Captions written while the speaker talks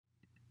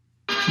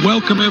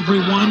Welcome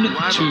everyone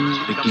to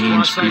the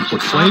games people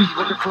play.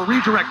 Looking for a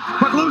redirect,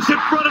 but loose in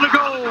front of the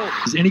goal.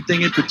 Does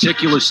anything in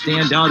particular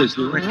stand out? Is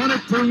there Run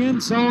it to the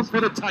end zone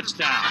for the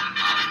touchdown.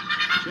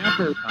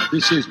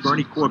 This is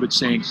Bernie Corbett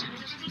saying,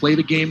 play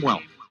the game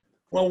well.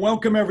 Well,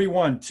 welcome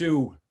everyone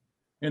to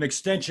an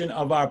extension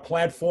of our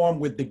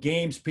platform with the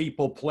games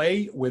people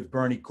play with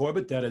Bernie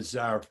Corbett. That is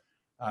our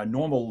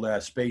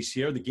normal space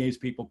here. The games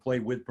people play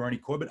with Bernie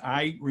Corbett.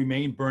 I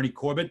remain Bernie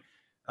Corbett,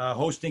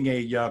 hosting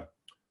a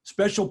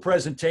special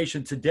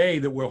presentation today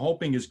that we're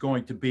hoping is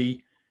going to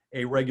be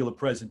a regular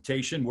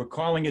presentation. We're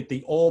calling it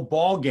the Old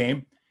Ball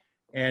Game,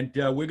 and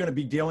we're going to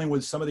be dealing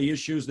with some of the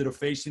issues that are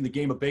facing the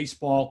game of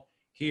baseball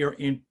here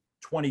in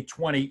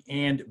 2020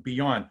 and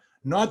beyond.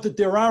 Not that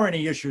there are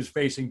any issues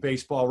facing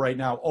baseball right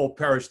now,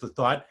 perish the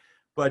thought,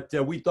 but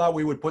we thought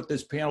we would put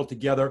this panel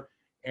together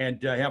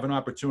and have an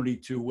opportunity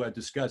to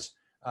discuss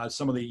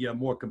some of the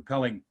more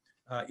compelling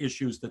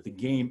issues that the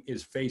game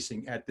is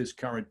facing at this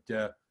current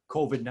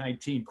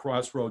COVID-19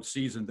 crossroads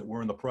season that we're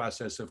in the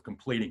process of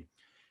completing.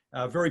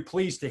 Very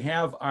pleased to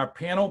have our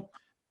panel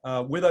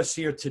with us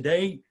here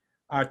today.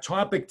 Our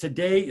topic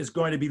today is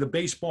going to be the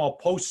baseball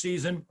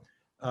postseason,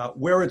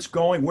 where it's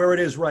going, where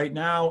it is right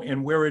now,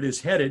 and where it is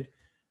headed.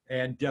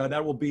 And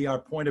that will be our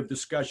point of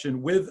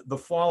discussion with the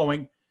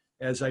following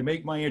as I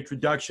make my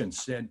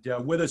introductions. And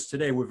with us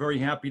today, we're very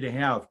happy to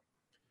have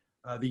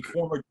the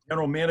former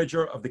general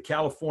manager of the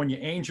California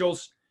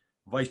Angels,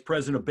 Vice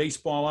President of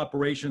Baseball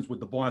Operations with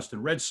the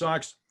Boston Red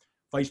Sox,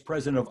 Vice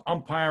President of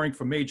Umpiring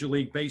for Major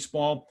League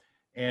Baseball,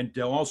 and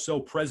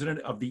also President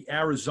of the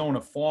Arizona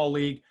Fall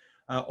League.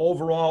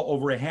 Overall,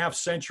 over a half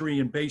century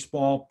in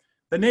baseball,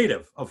 the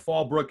native of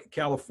Fallbrook,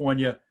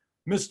 California,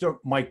 Mr.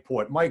 Mike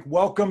Port. Mike,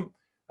 welcome.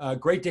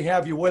 Great to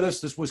have you with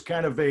us. This was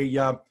kind of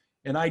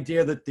an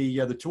idea that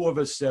the two of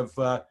us have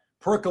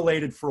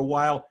percolated for a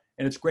while,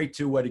 and it's great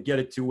to get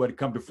it to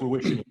come to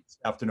fruition this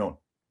afternoon.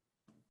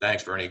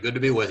 Thanks, Bernie. Good to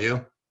be with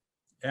you.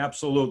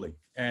 Absolutely.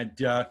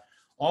 And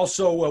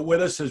also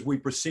with us as we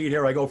proceed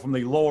here, I go from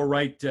the lower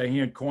right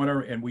hand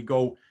corner and we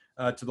go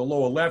to the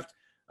lower left.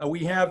 We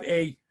have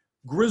a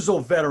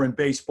grizzled veteran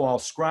baseball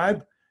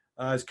scribe,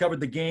 has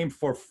covered the game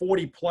for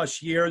 40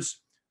 plus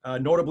years,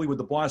 notably with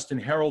the Boston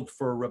Herald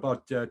for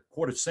about a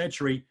quarter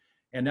century,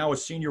 and now a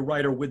senior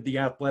writer with The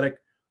Athletic,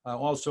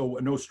 also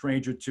no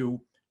stranger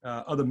to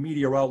other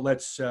media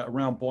outlets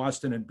around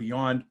Boston and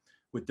beyond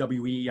with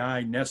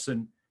WEEI,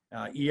 NESN,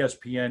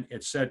 ESPN,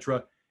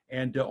 etc.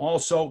 And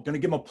also going to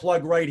give him a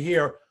plug right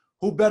here.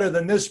 Who better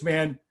than this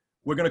man?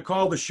 We're going to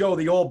call the show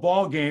the Old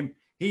Ball Game.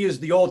 He is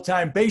the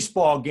old-time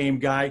baseball game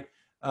guy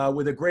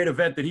with a great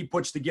event that he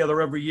puts together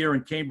every year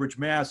in Cambridge,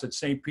 Mass. at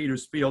St.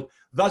 Peter's Field.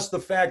 Thus the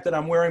fact that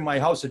I'm wearing my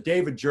House of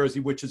David jersey,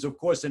 which is, of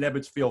course, an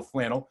Ebbets Field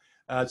flannel.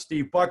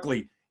 Steve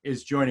Buckley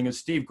is joining us.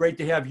 Steve, great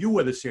to have you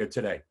with us here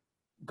today.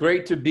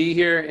 Great to be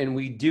here, and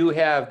we do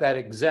have that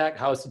exact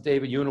House of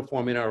David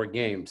uniform in our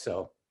game,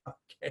 so.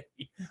 Okay.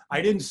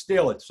 I didn't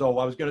steal it, so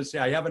I was going to say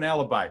I have an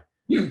alibi.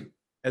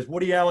 As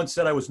Woody Allen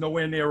said, I was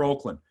nowhere near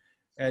Oakland.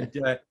 And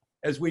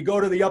as we go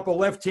to the upper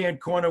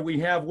left-hand corner, we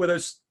have with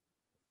us,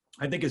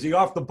 I think, is he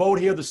off the boat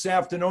here this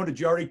afternoon? Did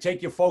you already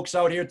take your folks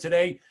out here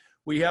today?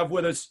 We have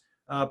with us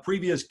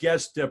previous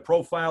guest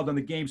profiled on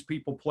the games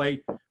people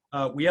play.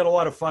 We had a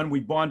lot of fun.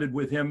 We bonded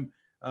with him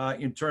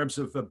in terms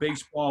of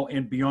baseball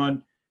and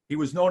beyond. He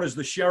was known as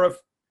the Sheriff,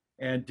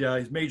 and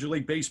his Major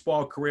League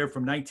Baseball career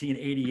from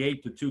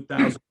 1988 to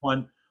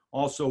 2001.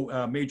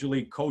 Also Major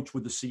League coach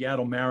with the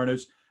Seattle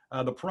Mariners.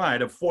 The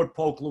pride of Fort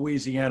Polk,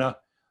 Louisiana.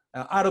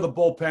 Out of the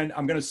bullpen,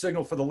 I'm going to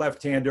signal for the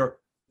left-hander,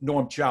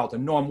 Norm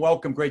Charlton. Norm,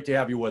 welcome. Great to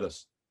have you with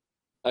us.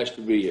 Nice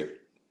to be here.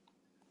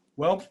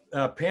 Well,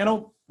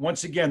 panel,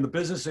 once again, the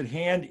business at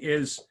hand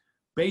is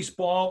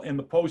baseball in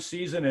the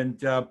postseason.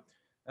 And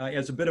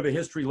as a bit of a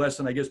history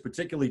lesson, I guess,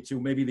 particularly to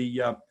maybe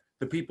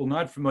the people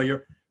not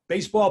familiar,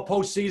 baseball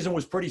postseason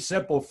was pretty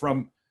simple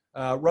from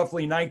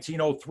roughly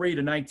 1903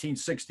 to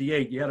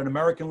 1968. You had an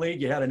American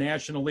League, you had a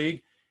National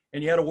League,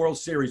 and you had a World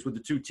Series with the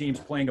two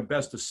teams playing a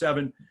best of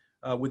seven,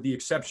 with the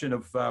exception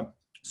of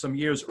some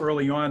years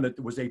early on that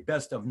there was a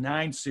best of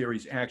nine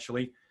series,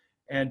 actually.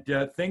 And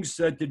things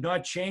did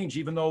not change,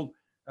 even though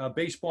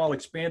baseball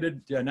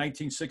expanded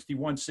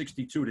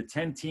 1961-62 to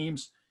 10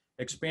 teams,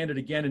 expanded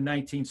again in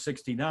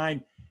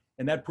 1969,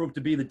 and that proved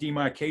to be the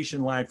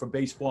demarcation line for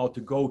baseball to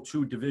go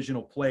to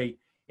divisional play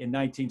in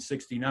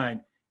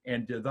 1969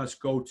 and thus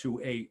go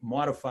to a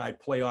modified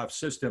playoff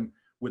system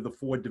with the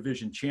four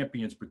division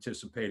champions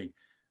participating.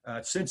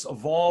 Since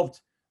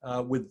evolved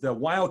with the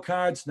wild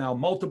cards, now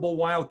multiple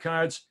wild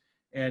cards.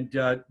 And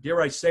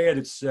dare I say it,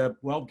 it's,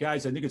 well,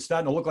 guys, I think it's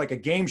starting to look like a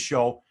game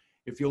show.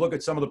 If you look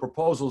at some of the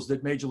proposals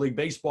that Major League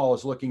Baseball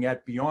is looking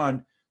at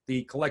beyond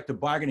the collective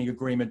bargaining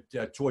agreement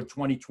toward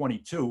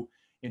 2022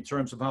 in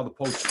terms of how the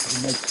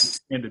postseason might be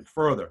expanded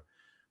further.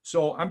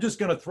 So I'm just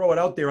going to throw it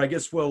out there. I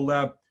guess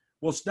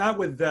we'll start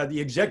with the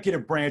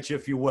executive branch,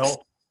 if you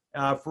will,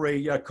 for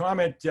a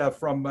comment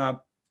from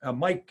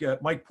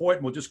Mike Port,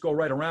 and we'll just go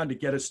right around to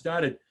get us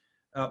started.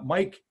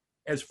 Mike,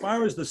 as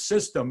far as the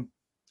system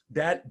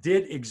that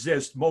did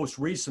exist most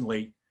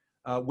recently,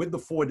 with the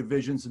 4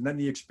 divisions and then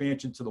the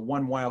expansion to the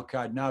 1 wild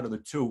card, now to the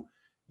 2.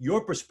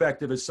 Your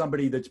perspective as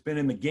somebody that's been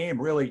in the game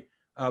really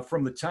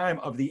from the time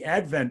of the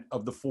advent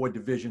of the 4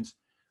 divisions,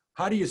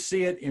 how do you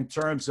see it in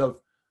terms of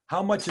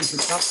how much is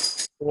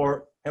enough,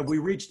 or have we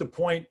reached the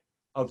point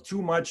of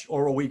too much,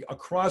 or are we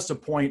across the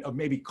point of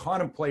maybe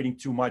contemplating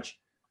too much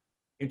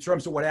in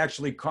terms of what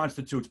actually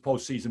constitutes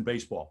postseason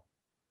baseball?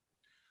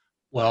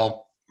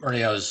 Well,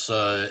 Ernie, as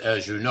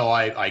you know,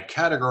 I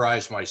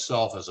categorize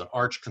myself as an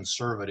arch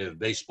conservative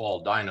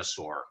baseball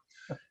dinosaur,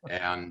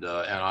 and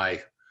I'm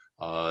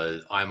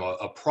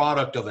a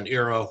product of an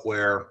era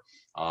where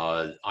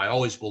I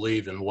always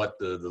believed in what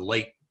the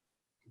late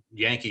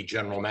Yankee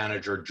general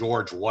manager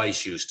George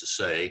Weiss used to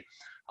say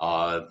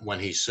when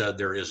he said,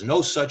 "There is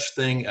no such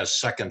thing as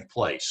second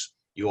place.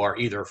 You are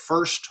either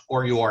first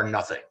or you are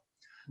nothing."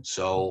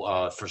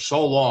 So for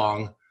so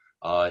long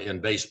in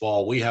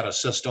baseball, we had a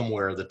system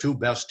where the 2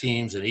 best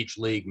teams in each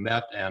league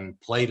met and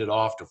played it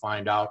off to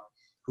find out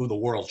who the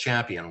world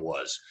champion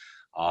was.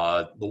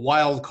 The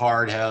wild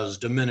card has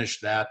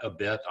diminished that a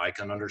bit. I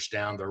can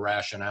understand the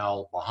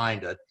rationale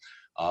behind it.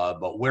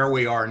 But where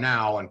we are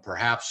now, and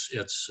perhaps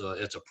it's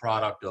a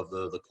product of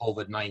the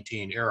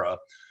COVID-19 era,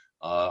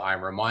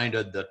 I'm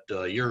reminded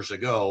that years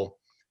ago,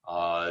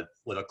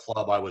 with a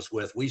club I was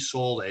with, we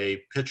sold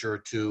a pitcher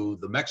to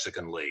the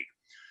Mexican League.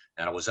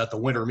 And it was at the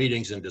winter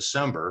meetings in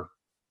December.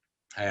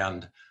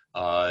 And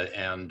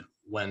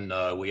when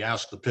we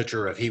asked the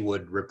pitcher if he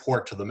would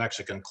report to the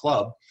Mexican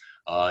club,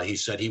 he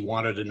said he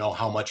wanted to know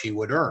how much he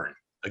would earn.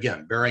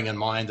 Again, bearing in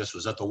mind this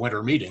was at the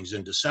winter meetings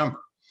in December.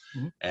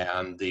 Mm-hmm.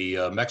 And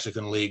the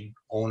Mexican League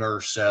owner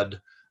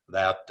said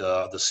that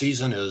the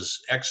season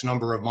is X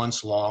number of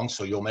months long,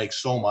 so you'll make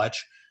so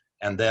much,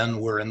 and then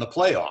we're in the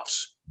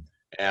playoffs.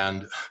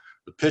 And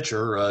the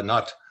pitcher,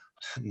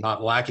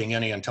 not lacking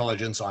any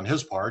intelligence on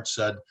his part,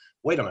 said,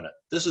 "Wait a minute,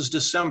 this is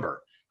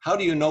December. How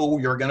do you know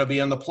you're going to be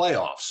in the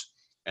playoffs?"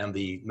 And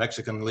the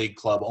Mexican League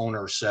club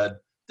owner said,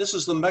 "This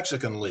is the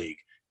Mexican League.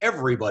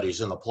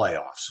 Everybody's in the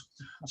playoffs."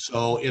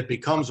 So it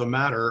becomes a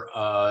matter,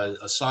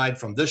 aside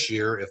from this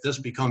year, if this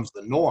becomes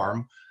the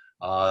norm,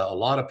 a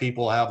lot of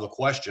people have the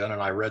question,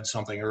 and I read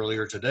something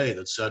earlier today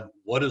that said,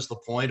 what is the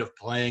point of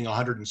playing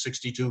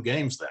 162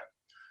 games then?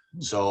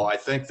 So I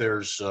think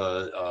there's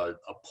a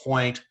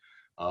point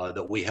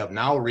that we have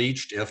now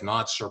reached, if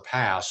not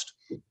surpassed,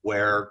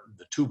 where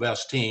the 2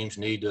 best teams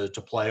need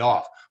to play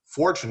off.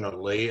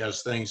 Fortunately,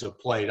 as things have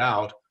played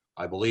out,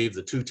 I believe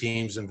the 2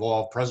 teams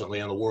involved presently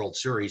in the World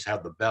Series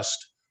have the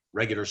best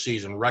regular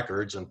season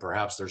records, and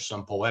perhaps there's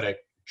some poetic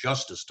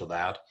justice to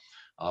that.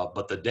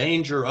 But the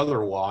danger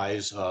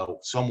otherwise,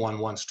 someone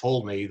once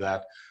told me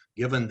that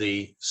given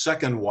the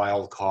second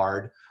wild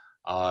card,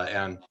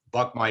 and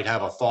Buck might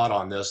have a thought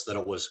on this, that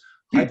it was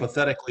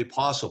hypothetically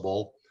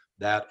possible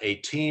that a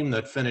team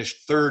that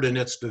finished 3rd in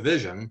its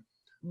division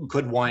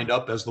could wind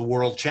up as the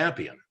world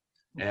champion.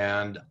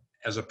 And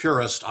as a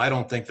purist, I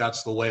don't think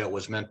that's the way it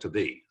was meant to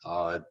be.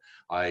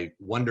 I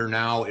wonder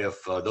now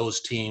if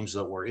those teams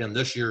that were in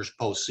this year's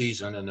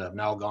postseason and have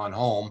now gone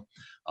home,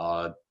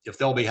 if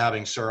they'll be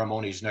having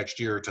ceremonies next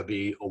year to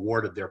be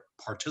awarded their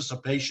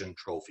participation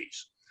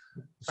trophies.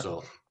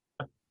 So,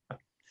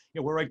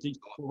 yeah, we're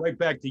right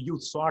back to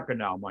youth soccer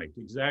now, Mike.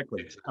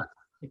 Exactly.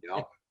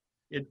 Yeah.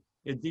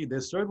 Indeed, there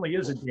certainly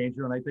is a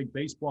danger, and I think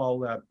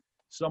baseball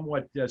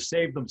somewhat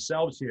saved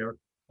themselves here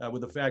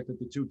with the fact that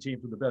the 2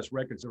 teams with the best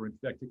records are in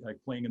fact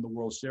playing in the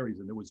World Series,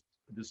 and there was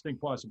a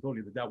distinct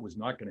possibility that was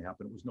not going to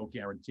happen. It was no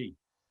guarantee.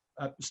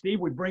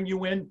 Steve, we bring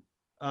you in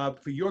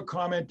for your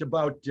comment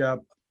about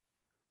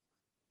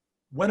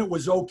when it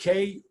was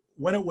okay,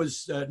 when it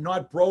was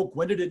not broke,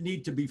 when did it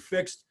need to be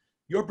fixed,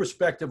 your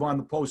perspective on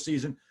the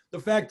postseason, the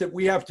fact that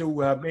we have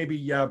to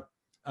maybe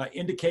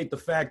indicate the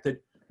fact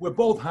that we're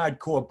both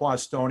hardcore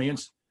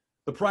Bostonians,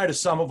 the pride of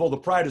Somerville, the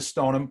pride of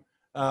Stoneham,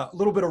 a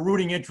little bit of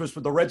rooting interest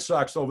with the Red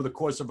Sox over the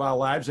course of our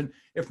lives. And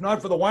if not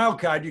for the wild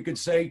card, you could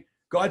say,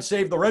 God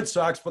save the Red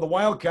Sox for the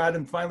wild card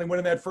and finally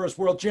winning that first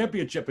world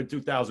championship in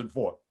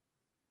 2004.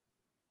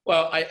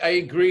 Well, I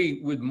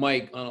agree with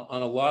Mike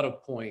on a lot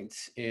of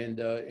points.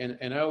 And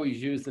I always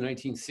use the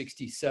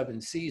 1967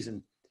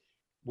 season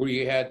where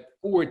you had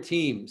 4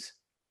 teams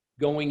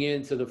going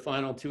into the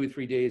final 2 or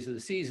 3 days of the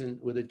season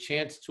with a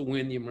chance to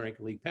win the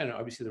American League pennant.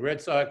 Obviously, the Red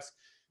Sox,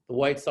 the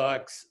White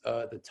Sox,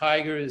 the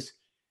Tigers,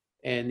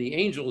 and the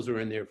Angels are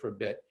in there for a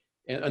bit.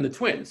 And the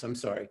Twins, I'm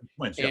sorry.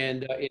 Twins, yep.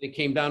 And it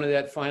came down to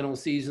that final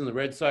season. The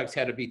Red Sox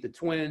had to beat the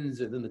Twins,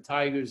 and then the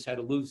Tigers had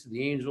to lose to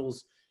the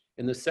Angels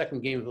in the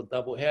second game of a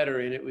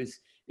doubleheader. And it was,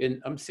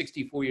 I'm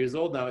 64 years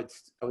old now.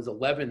 I was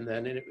 11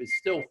 then, and it was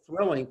still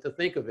thrilling to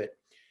think of it.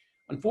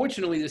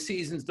 Unfortunately, the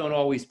seasons don't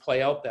always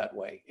play out that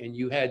way. And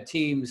you had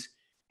teams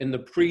in the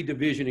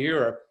pre-division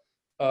era,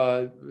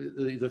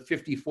 the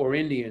 54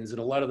 Indians and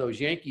a lot of those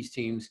Yankees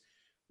teams,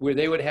 where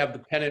they would have the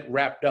pennant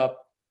wrapped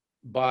up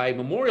by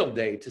Memorial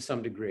Day to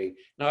some degree.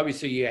 Now,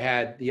 obviously, you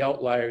had the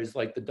outliers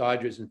like the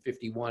Dodgers in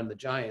 51, the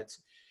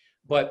Giants,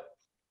 but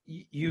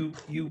you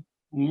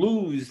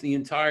lose the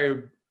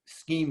entire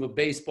scheme of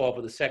baseball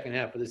for the second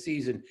half of the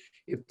season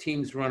if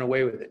teams run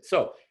away with it.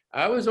 So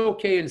I was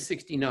okay in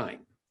 69.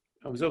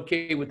 I was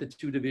okay with the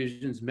two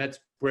divisions, Mets,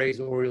 Braves,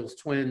 Orioles,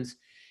 Twins.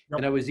 Yep.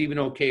 And I was even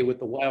okay with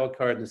the wild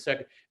card in the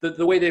second.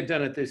 The way they've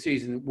done it this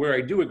season, where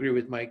I do agree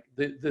with Mike,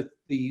 the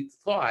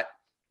thought,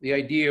 the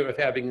idea of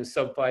having a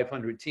sub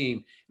 500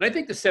 team, and I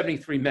think the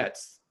 73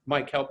 Mets,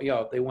 Mike, help me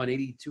out. They won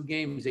 82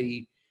 games.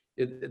 They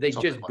Something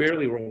just like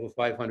barely rolled with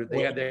 500.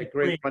 They had that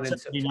great run in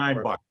 79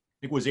 September. bucks.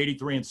 I think it was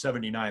 83 and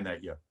 79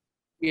 that year.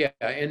 Yeah,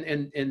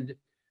 and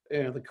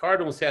the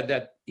Cardinals had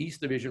that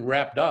East Division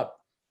wrapped up,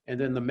 and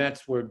then the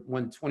Mets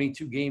won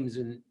 22 games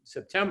in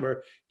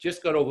September,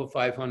 just got over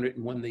 500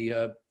 and won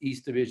the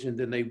East Division.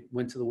 Then they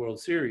went to the World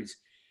Series.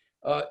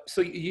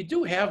 So you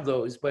do have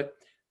those, but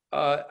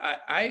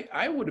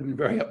I would have been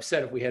very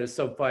upset if we had a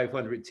sub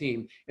 500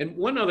 team. And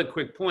one other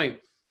quick point,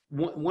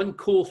 one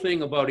cool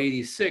thing about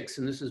 86,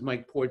 and this is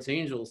Mike Port's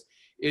Angels,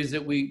 is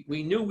that we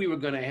knew we were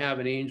going to have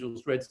an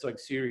Angels Red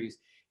Sox series.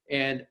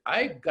 And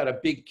I got a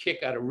big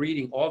kick out of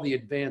reading all the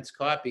advanced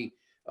copy.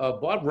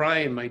 Bob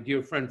Ryan, my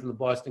dear friend from the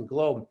Boston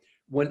Globe,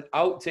 went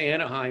out to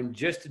Anaheim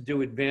just to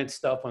do advanced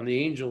stuff on the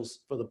Angels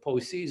for the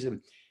postseason.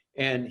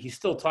 And he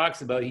still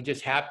talks about, he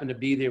just happened to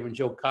be there when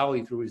Joe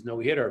Cowley threw his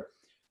no-hitter.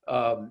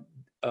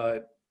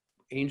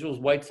 Angels,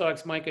 White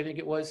Sox, Mike, I think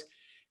it was.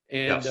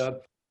 And Yes.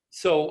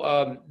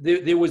 so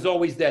there was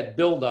always that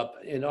buildup.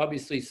 And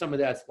obviously some of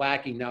that's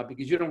lacking now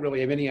because you don't really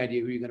have any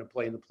idea who you're going to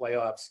play in the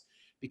playoffs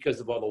because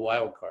of all the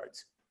wild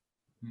cards.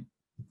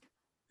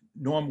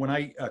 Norm, when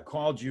I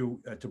called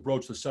you to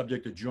broach the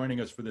subject of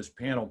joining us for this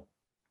panel,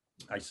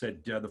 I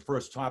said the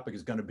first topic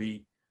is going to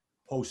be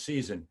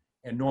postseason.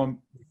 And Norm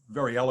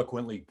very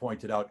eloquently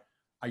pointed out,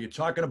 are you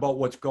talking about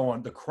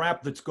the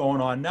crap that's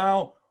going on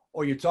now,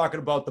 or you're talking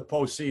about the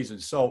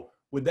postseason? So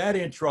with that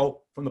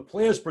intro, from the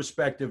player's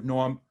perspective,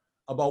 Norm,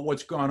 about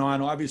what's going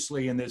on,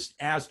 obviously, in this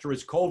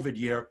asterisk COVID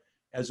year,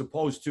 as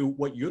opposed to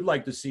what you'd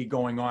like to see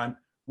going on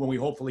when we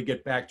hopefully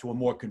get back to a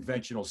more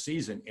conventional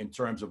season in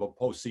terms of a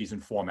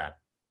postseason format.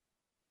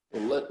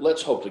 Well,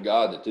 let's hope to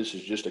God that this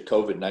is just a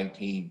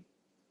COVID-19,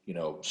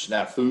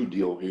 snafu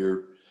deal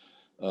here.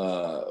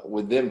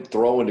 With them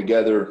throwing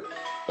together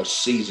a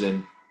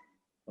season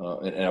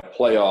and a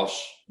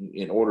playoffs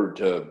in order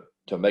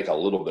to make a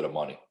little bit of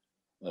money,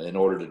 in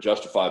order to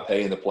justify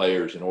paying the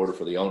players, in order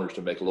for the owners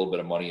to make a little bit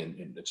of money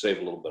and save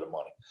a little bit of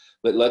money.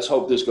 But let's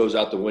hope this goes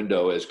out the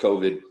window as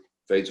COVID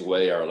fades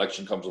away, our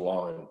election comes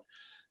along,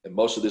 and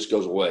most of this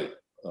goes away.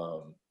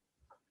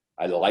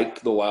 I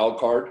like the wild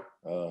card.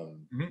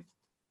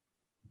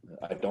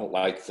 I don't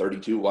like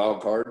 32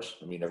 wild cards.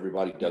 I mean,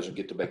 everybody doesn't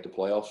get to make the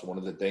playoffs. One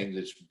of the things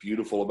that's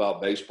beautiful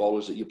about baseball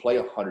is that you play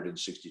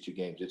 162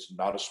 games. It's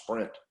not a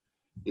sprint.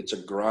 It's a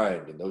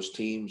grind. And those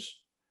teams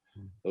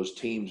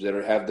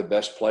that have the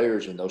best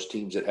players and those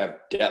teams that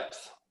have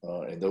depth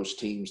and those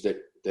teams that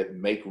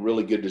make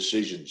really good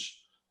decisions,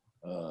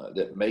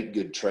 that make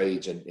good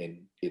trades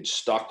and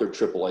stock their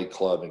AAA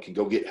club and can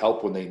go get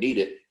help when they need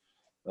it.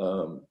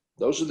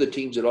 Those are the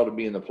teams that ought to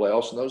be in the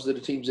playoffs, and those are the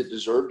teams that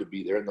deserve to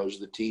be there, and those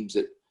are the teams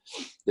that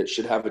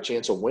should have a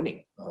chance of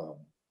winning.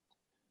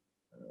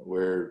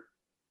 Where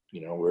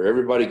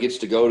everybody gets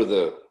to go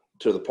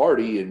to the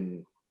party,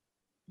 and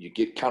you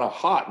get kind of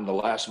hot in the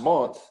last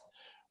month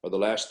or the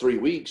last 3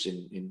 weeks,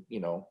 and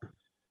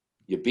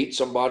you beat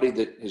somebody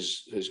that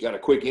has got a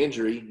quick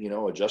injury.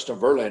 A Justin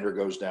Verlander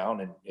goes down,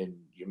 and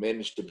you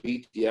manage to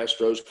beat the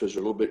Astros because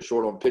they're a little bit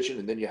short on pitching,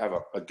 and then you have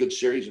a good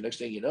series. The next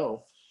thing you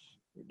know,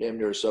 you're damn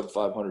near a sub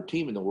 500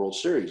 team in the World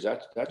Series.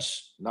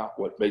 That's not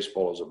what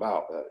baseball is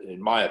about,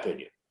 in my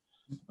opinion.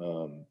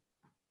 I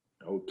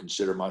would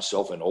consider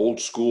myself an old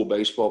school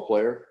baseball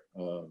player.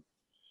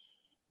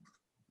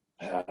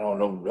 I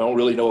don't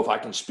really know if I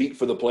can speak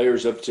for the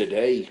players of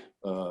today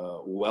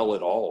well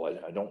at all.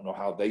 I don't know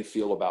how they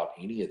feel about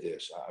any of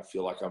this. I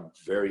feel like I'm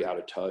very out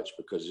of touch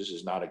because this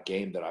is not a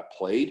game that I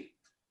played.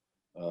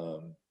 I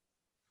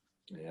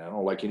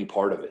don't like any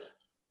part of it.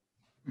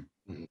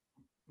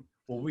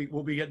 Well,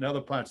 we'll be getting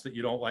other parts that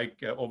you don't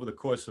like over the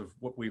course of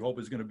what we hope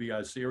is going to be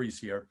our series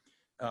here.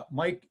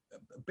 Mike,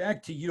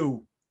 back to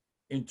you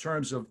in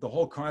terms of the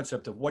whole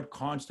concept of what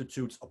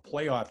constitutes a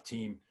playoff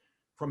team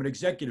from an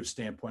executive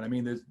standpoint. I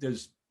mean,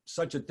 there's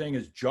such a thing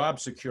as job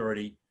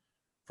security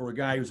for a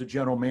guy who's a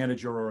general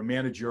manager or a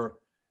manager.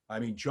 I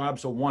mean,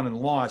 jobs are won and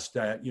lost.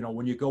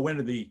 When you go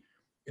into the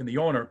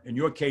owner, in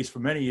your case, for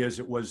many years,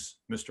 it was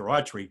Mr.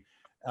 Autry.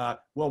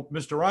 Well,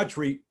 Mr.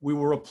 Autry, we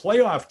were a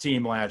playoff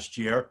team last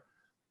year.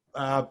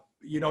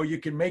 You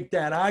can make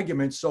that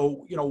argument.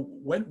 So,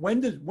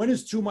 when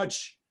is too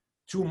much,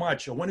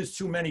 or when is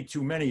too many?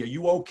 Are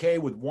you okay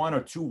with one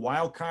or two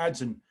wild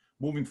cards and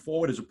moving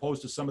forward as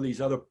opposed to some of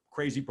these other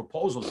crazy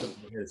proposals that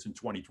we had in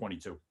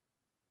 2022?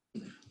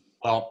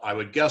 Well, I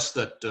would guess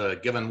that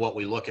given what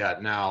we look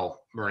at now,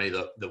 Bernie,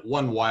 the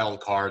one wild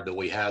card that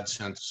we had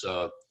since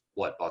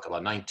Buck,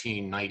 about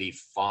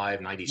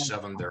 1995,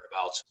 97,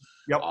 thereabouts.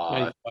 Yep.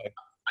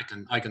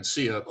 I can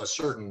see a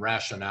certain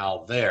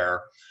rationale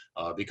there.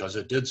 because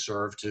it did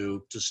serve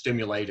to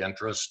stimulate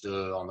interest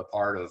on the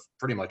part of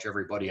pretty much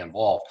everybody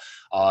involved.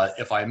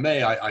 If I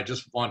may, I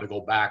just wanted to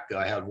go back.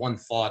 I had one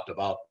thought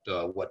about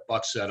what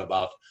Buck said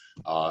about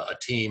a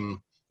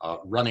team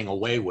running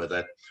away with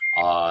it.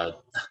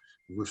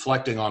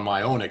 Reflecting on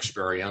my own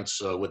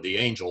experience with the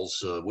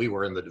Angels, we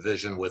were in the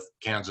division with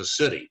Kansas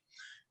City,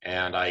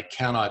 and I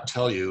cannot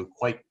tell you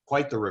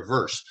quite the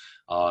reverse.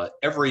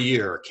 Every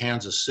year,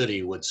 Kansas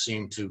City would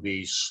seem to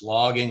be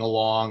slogging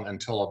along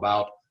until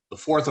about the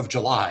 4th of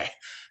July.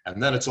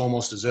 And then it's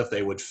almost as if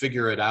they would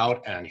figure it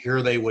out, and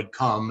here they would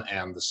come,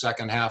 and the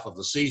second half of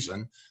the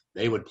season,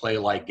 they would play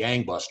like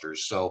gangbusters.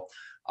 So,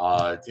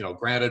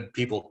 granted,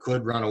 people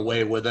could run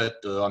away with it.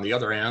 On the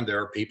other hand,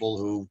 there are people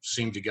who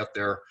seem to get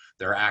their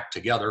act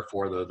together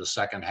for the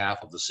second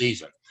half of the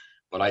season.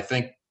 But I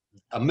think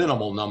a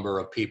minimal number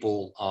of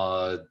people,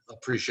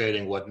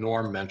 appreciating what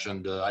Norm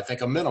mentioned, I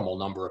think a minimal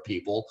number of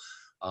people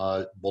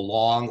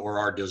belong or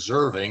are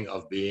deserving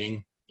of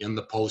being in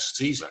the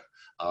postseason.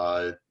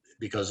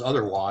 Because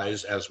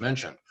otherwise, as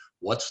mentioned,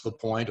 what's the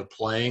point of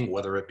playing,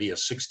 whether it be a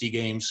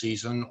 60-game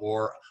season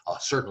or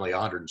certainly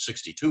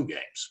 162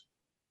 games?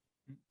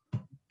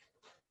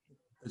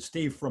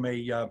 Steve, from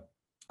a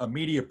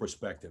media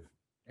perspective,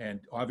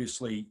 and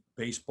obviously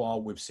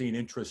baseball, we've seen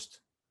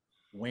interest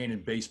wane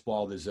in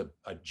baseball. There's a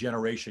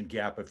generation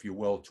gap, if you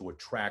will, to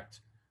attract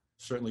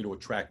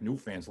new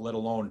fans, let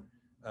alone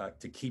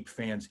to keep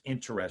fans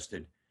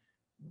interested.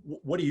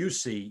 What do you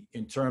see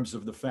in terms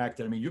of the fact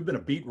that, you've been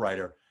a beat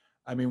writer.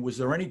 Was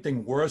there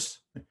anything worse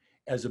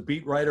as a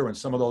beat writer in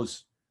some of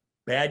those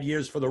bad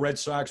years for the Red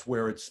Sox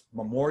where it's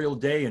Memorial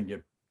Day and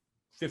you're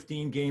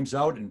 15 games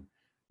out and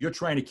you're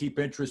trying to keep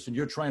interest and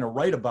you're trying to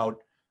write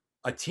about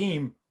a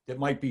team that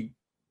might be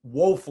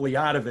woefully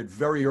out of it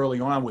very early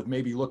on with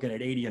maybe looking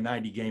at 80 or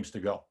 90 games to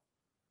go?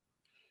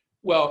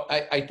 Well,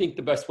 I think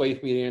the best way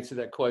for me to answer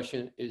that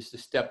question is to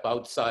step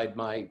outside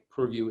my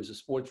purview as a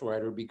sports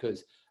writer,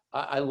 because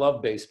I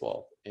love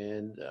baseball,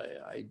 and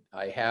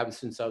I have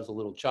since I was a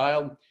little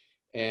child,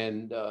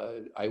 and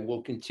I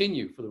will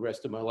continue for the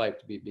rest of my life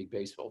to be a big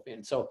baseball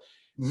fan. So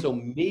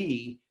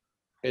me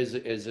as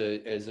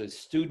a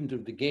student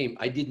of the game,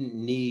 I didn't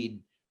need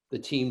the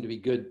team to be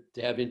good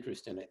to have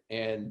interest in it.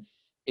 And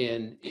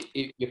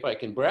if I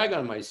can brag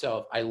on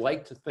myself, I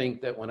like to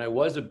think that when I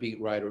was a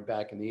beat writer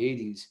back in the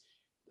 80s,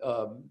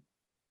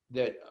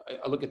 that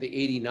I look at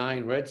the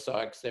 89 Red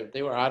Sox, that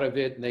they were out of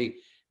it, and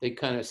they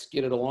kind of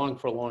skidded along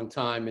for a long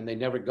time, and they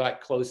never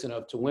got close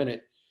enough to win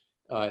it.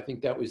 I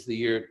think that was the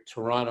year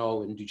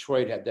Toronto and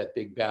Detroit had that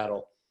big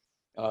battle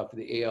for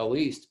the AL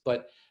East.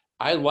 But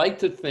I like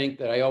to think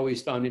that I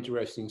always found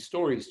interesting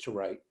stories to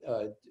write,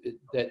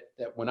 that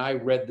when I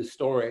read the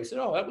story, I said,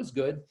 oh, that was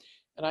good.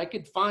 And I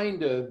could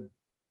find a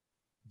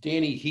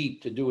Danny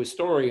Heap to do a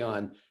story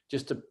on,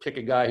 just to pick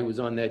a guy who was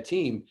on that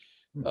team,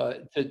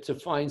 to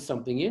find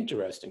something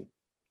interesting.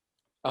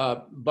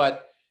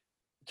 But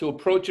to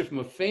approach it from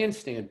a fan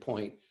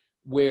standpoint,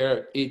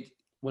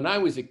 when I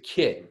was a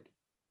kid,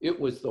 it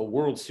was the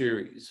World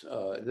Series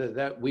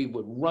that we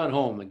would run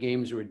home. The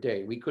games were a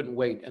day. We couldn't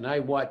wait. And I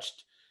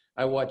watched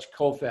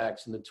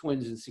Koufax and the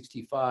Twins in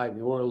 '65,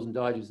 the Orioles and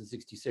Dodgers in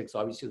 '66,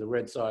 obviously the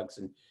Red Sox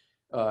and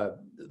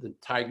the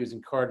Tigers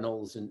and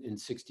Cardinals in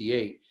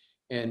 '68,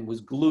 and was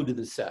glued to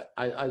the set.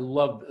 I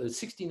loved the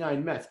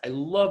 '69 Mets. I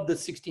loved the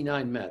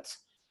 '69 Mets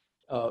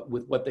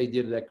with what they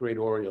did to that great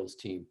Orioles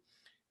team.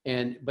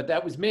 But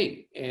that was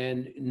me.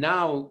 And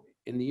now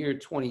in the year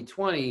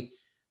 2020,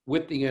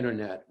 with the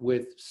internet,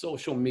 with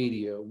social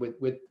media,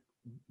 with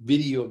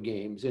video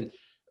games and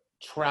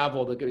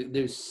travel,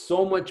 there's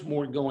so much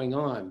more going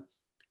on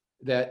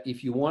that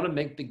if you want to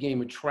make the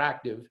game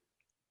attractive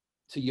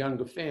to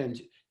younger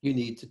fans, you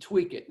need to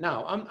tweak it.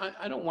 Now,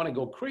 I don't want to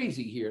go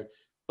crazy here,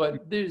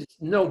 but there's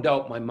no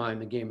doubt in my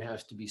mind the game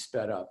has to be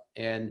sped up.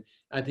 And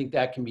I think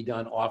that can be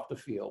done off the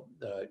field,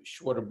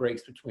 shorter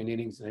breaks between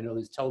innings. And I know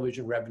there's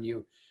television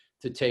revenue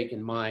to take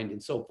in mind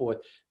and so forth.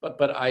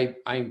 But I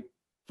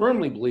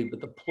firmly believe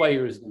that the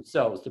players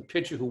themselves, the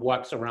pitcher who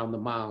walks around the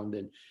mound,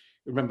 and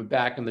remember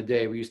back in the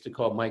day, we used to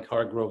call Mike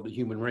Hargrove the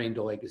human rain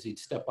delay because he'd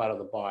step out of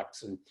the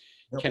box. And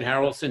Ken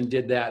Harrelson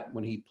did that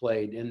when he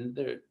played, and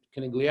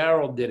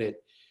Canigliaro did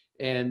it.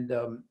 And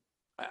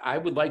I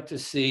would like to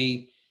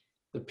see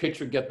the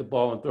pitcher get the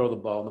ball and throw the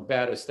ball, and the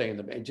batter stay in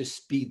and just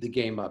speed the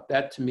game up.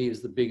 That to me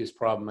is the biggest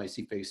problem I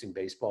see facing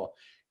baseball,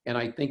 and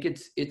I think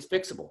it's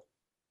fixable.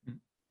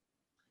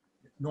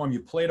 Norm,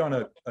 you played on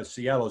a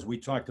Seattle, as we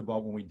talked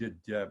about when we did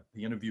the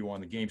interview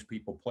on the Games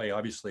People Play,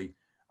 obviously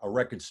a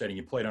record setting.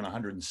 You played on a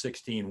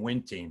 116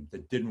 win team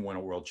that didn't win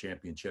a world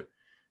championship.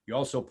 You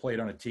also played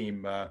on a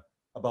team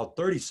about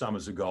 30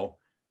 summers ago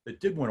that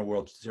did win a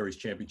World Series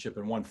championship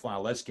and won far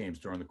less games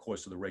during the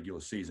course of the regular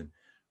season.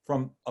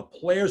 From a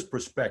player's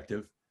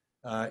perspective,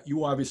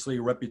 you obviously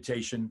a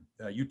reputation.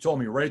 You told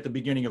me right at the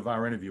beginning of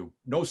our interview,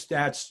 no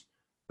stats,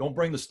 don't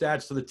bring the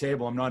stats to the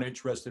table. I'm not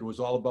interested. It was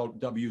all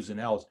about W's and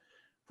L's.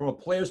 From a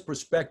player's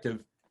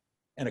perspective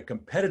and the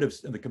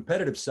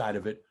competitive side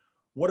of it,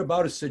 what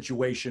about a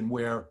situation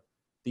where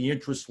the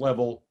interest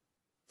level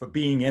for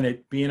being in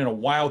it, being in a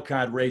wild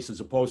card race as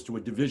opposed to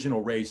a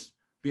divisional race,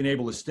 being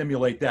able to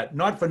stimulate that.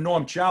 Not for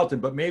Norm Charlton,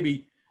 but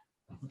maybe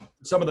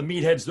some of the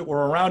meatheads that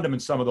were around him in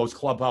some of those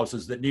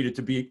clubhouses that needed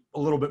to be a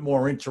little bit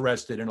more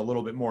interested and a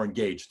little bit more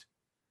engaged.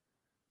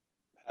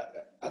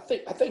 I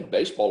think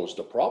baseball is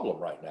the problem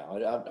right now.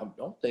 I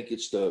don't think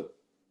it's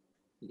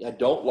I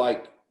don't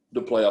like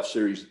the playoff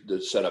series, the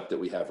setup that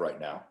we have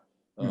right now.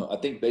 I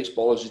think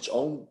baseball is its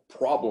own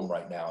problem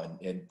right now,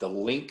 and the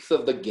length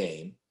of the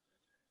game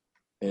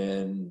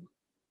and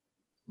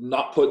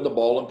not putting the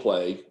ball in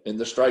play and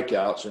the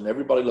strikeouts, and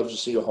everybody loves to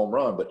see a home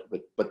run,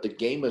 but the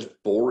game is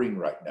boring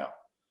right now.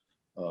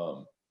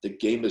 The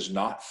game is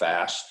not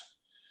fast.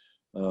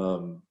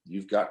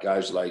 You've got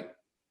guys like,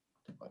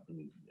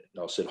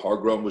 I said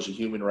Hargrove was a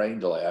human rain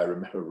delay. I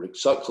remember Rick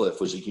Sutcliffe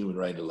was a human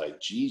rain delay.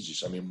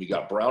 Jesus, I mean, we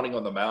got Browning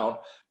on the mound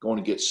going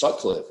to get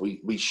Sutcliffe.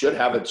 We should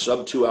have a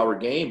sub 2 hour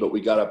game, but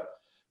we got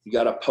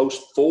a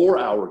post 4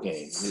 hour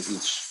game.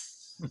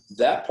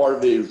 That part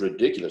of it is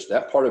ridiculous.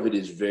 That part of it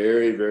is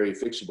very, very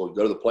fixable. You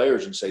go to the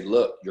players and say,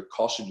 look, you're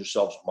costing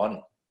yourselves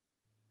money.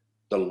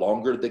 The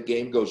longer the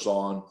game goes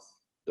on,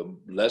 the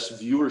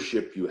less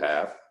viewership you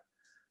have,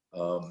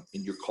 and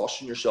you're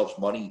costing yourselves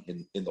money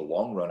in the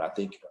long run. I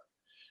think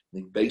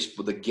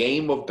the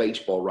game of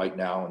baseball right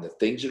now and the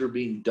things that are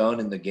being done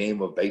in the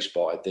game of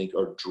baseball, I think,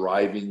 are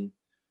driving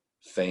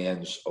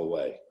fans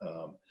away.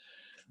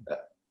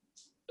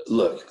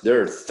 Look,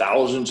 there are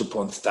thousands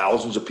upon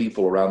thousands of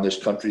people around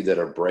this country that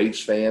are Braves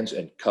fans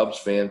and Cubs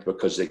fans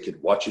because they could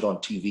watch it on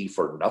TV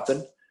for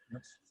nothing.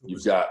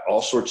 You've got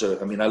all sorts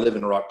of – I mean, I live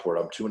in Rockport.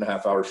 I'm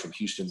 2.5 hours from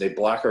Houston. They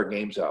black our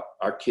games out.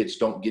 Our kids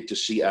don't get to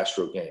see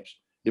Astro games.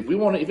 If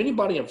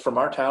anybody from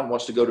our town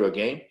wants to go to a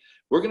game,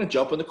 we're going to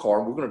jump in the car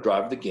and we're going to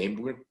drive to the game.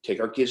 We're going to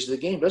take our kids to the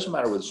game. It doesn't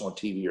matter whether it's on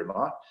TV or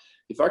not.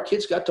 If our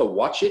kids got to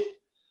watch it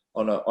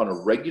on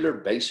a regular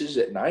basis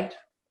at night,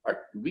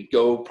 we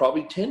go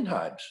probably 10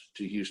 times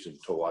to Houston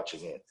to watch a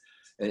game.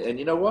 And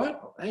you know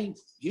what? Hey,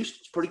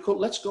 Houston's pretty cool.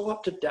 Let's go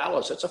up to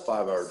Dallas. That's a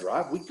 5-hour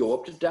drive. We'd go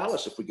up to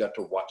Dallas if we got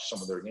to watch some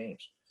of their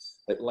games.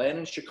 Atlanta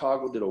and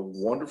Chicago did a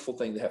wonderful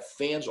thing. They have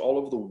fans all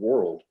over the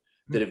world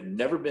that have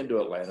never been to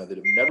Atlanta, that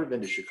have never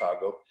been to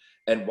Chicago,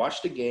 and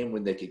watched a game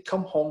when they could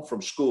come home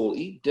from school,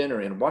 eat dinner,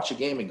 and watch a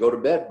game and go to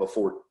bed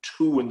before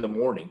 2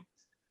 a.m.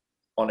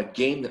 on a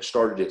game that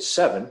started at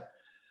 7,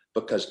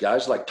 because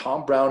guys like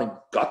Tom Browning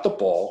got the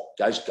ball,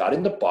 guys got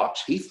in the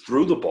box, he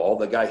threw the ball,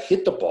 the guy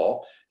hit the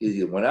ball, he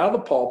either went out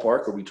of the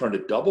ballpark or we turned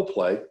a double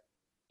play,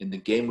 and the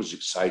game was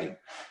exciting,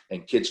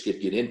 and kids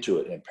could get into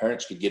it, and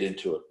parents could get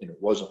into it, and it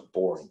wasn't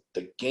boring.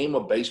 The game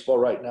of baseball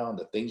right now and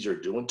the things they're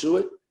doing to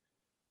it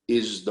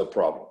is the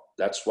problem.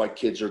 That's why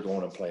kids are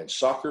going and playing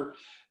soccer.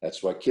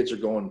 That's why kids are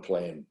going and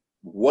playing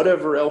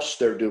whatever else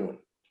they're doing.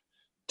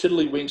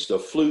 Tiddlywinks, the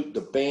flute,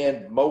 the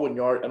band, mowing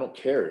yard, I don't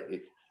care.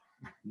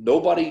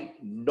 Nobody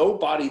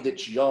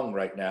that's young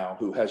right now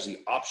who has the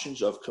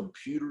options of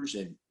computers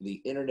and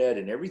the internet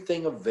and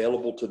everything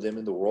available to them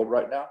in the world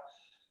right now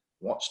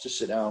wants to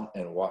sit down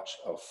and watch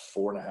a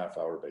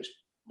 4.5-hour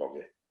baseball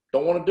game.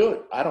 Don't want to do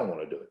it. I don't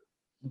want to do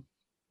it.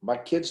 My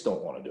kids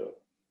don't want to do it.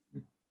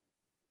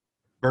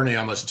 Bernie,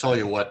 I must tell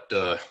you what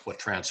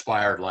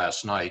transpired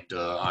last night.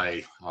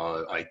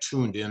 I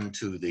tuned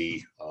into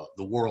the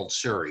World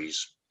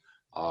Series,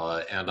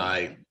 and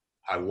I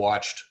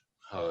watched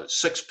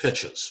 6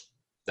 pitches.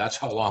 That's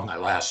how long I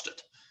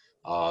lasted,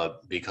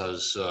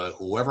 because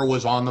whoever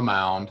was on the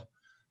mound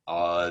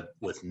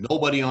with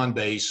nobody on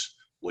base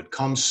would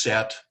come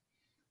set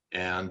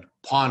and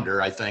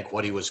ponder, I think,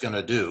 what he was going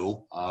to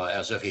do,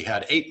 as if he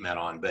had 8 men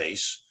on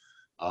base,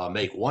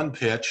 make one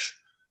pitch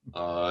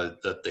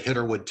that the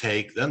hitter would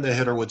take, then the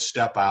hitter would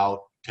step out,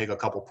 take a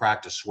couple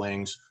practice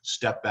swings,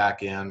 step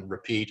back in,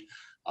 repeat.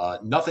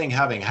 Nothing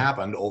having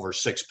happened over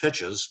 6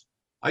 pitches,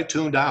 I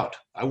tuned out.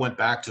 I went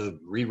back to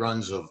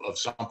reruns of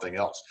something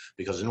else,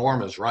 because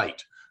Norm is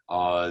right.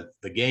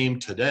 The game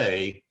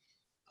today,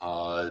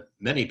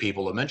 many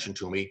people have mentioned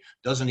to me,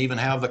 doesn't even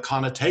have the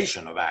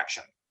connotation of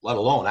action, let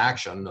alone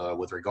action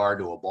with regard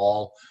to a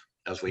ball,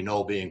 as we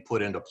know, being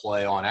put into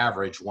play on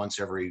average once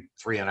every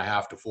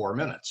 3.5 to 4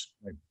 minutes.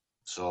 Right.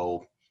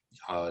 So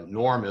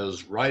Norm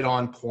is right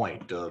on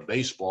point.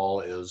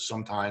 Baseball is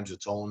sometimes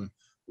its own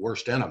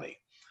worst enemy.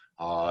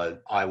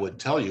 I would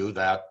tell you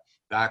that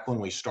back when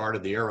we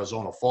started the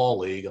Arizona Fall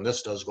League, and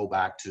this does go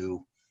back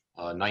to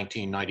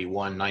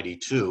 1991,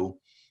 92,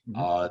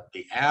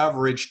 the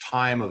average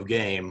time of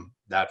game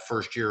that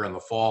first year in the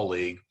Fall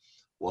League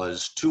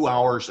was 2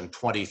 hours and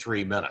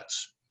 23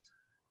 minutes.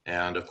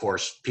 And of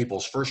course,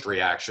 people's first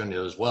reaction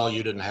is, well,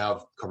 you didn't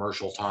have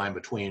commercial time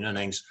between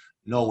innings.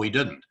 No, we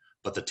didn't.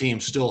 But the team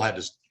still had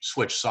to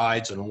switch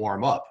sides and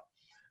warm up.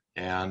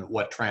 And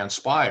what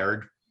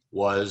transpired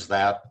was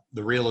that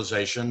the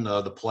realization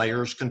the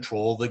players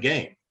control the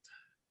game.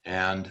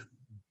 And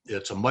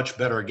it's a much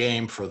better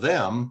game for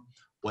them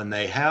when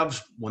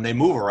they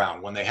move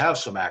around, when they have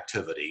some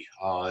activity.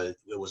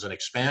 It was an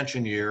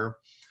expansion year,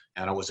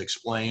 and it was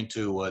explained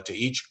to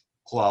each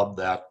club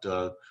that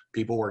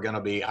people were going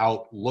to be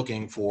out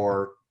looking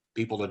for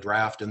people to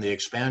draft in the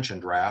expansion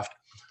draft.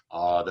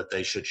 that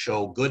they should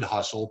show good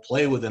hustle,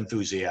 play with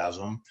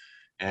enthusiasm,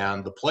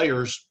 and the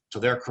players, to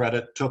their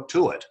credit, took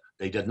to it.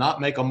 They did not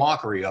make a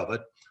mockery of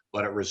it,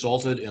 but it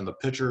resulted in the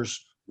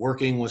pitchers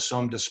working with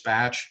some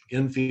dispatch,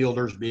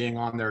 infielders being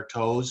on their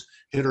toes,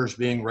 hitters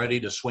being ready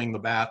to swing the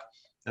bat,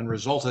 and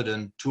resulted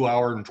in 2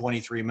 hour and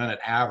 23-minute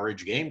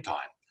average game time.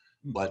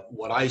 But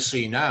what I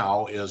see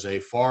now is a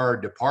far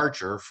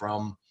departure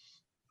from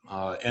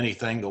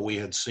anything that we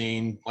had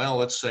seen, well,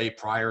 let's say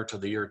prior to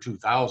the year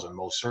 2000,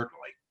 most certainly.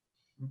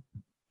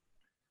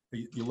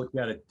 You look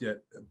at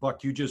it,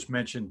 Buck, you just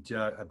mentioned,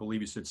 I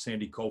believe you said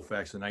Sandy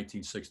Koufax, the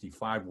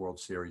 1965 World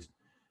Series.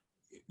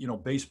 You know,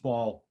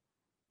 baseball,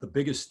 the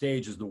biggest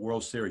stage is the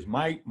World Series.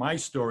 My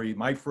story,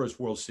 my first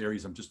World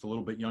Series, I'm just a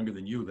little bit younger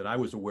than you, that I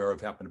was aware of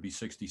happened to be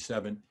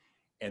 67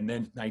 and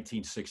then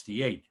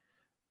 1968.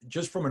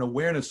 Just from an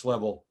awareness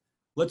level,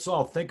 let's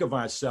all think of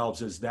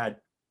ourselves as that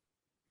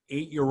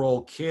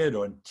 8-year-old kid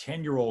or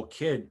 10-year-old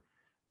kid.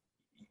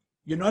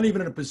 You're not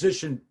even in a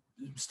position,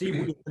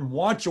 Steve, we can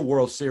watch a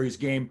World Series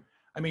game.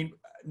 I mean,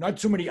 not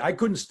too many. I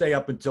couldn't stay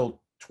up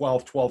until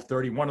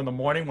 12:30, 1 in the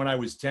morning when I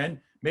was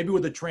 10, maybe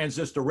with a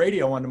transistor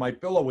radio under my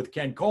pillow with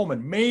Ken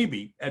Coleman,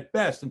 maybe at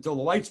best until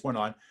the lights went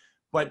on.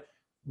 But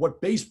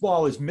what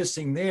baseball is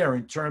missing there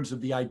in terms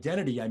of the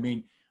identity, I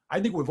mean,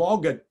 I think we've all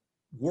got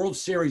World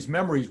Series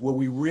memories where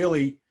we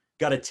really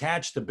got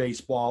attached to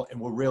baseball and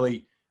were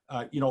really,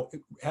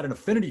 had an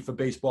affinity for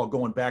baseball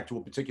going back to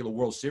a particular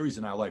World Series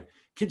in our life.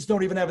 Kids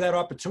don't even have that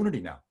opportunity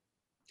now.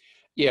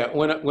 Yeah,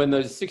 when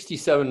the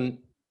 67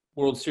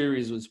 World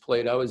Series was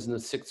played, I was in the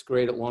 6th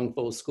grade at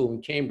Longfellow School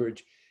in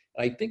Cambridge.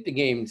 I think the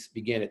games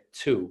began at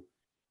 2.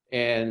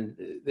 And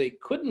they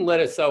couldn't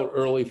let us out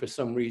early for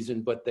some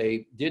reason, but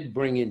they did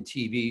bring in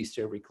TVs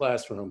to every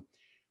classroom.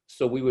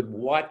 So we would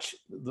watch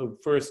the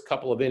first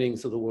couple of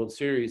innings of the World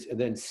Series and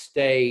then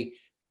stay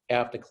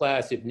after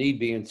class if need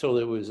be until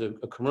there was a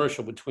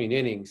commercial between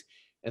innings.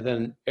 And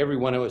then every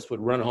one of us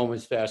would run home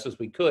as fast as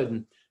we could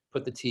and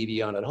put the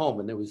TV on at home.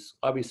 And there was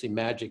obviously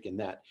magic in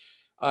that.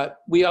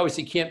 We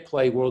obviously can't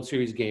play World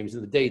Series games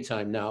in the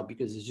daytime now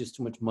because there's just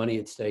too much money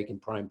at stake in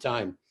prime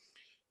time.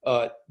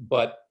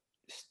 But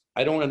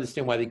I don't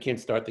understand why they can't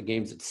start the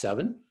games at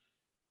 7,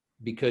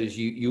 because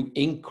you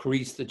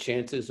increase the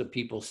chances of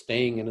people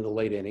staying into the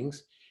late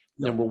innings,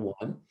 number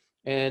one.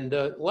 And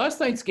last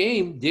night's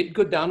game did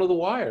go down to the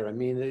wire. I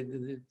mean,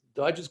 the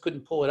Dodgers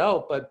couldn't pull it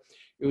out, but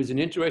it was an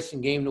interesting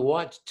game to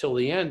watch till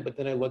the end. But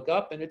then I look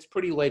up and it's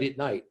pretty late at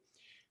night.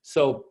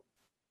 So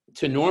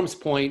to Norm's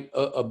point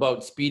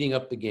about speeding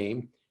up the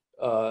game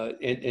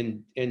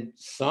and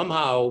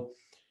somehow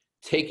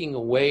taking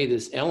away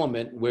this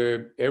element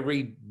where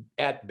every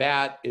at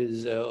bat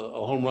is a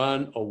home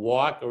run, a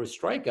walk, or a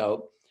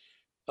strikeout.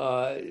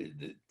 I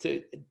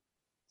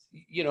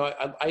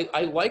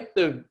like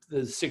the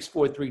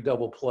 6-4-3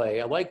 double play.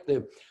 I like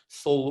the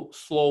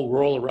slow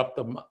roller up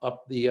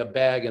the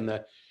bag and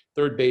the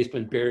third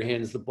baseman bare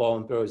hands the ball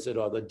and throws it,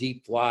 or the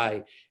deep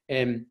fly,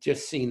 and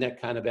just seeing that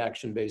kind of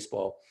action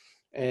baseball.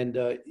 And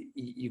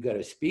you got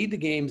to speed the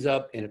games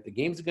up. And if the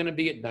games are going to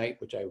be at night,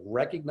 which I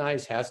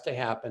recognize has to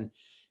happen,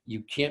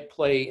 you can't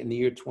play in the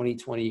year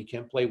 2020. You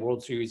can't play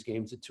World Series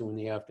games at 2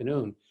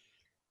 p.m.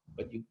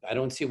 But I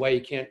don't see why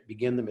you can't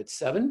begin them at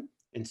 7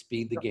 and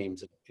speed the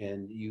games up.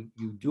 And you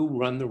do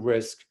run the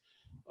risk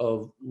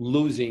of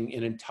losing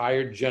an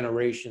entire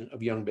generation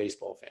of young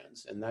baseball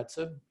fans, and that's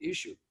an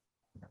issue.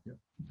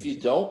 If you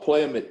don't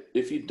play them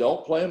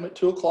at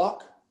 2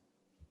 o'clock,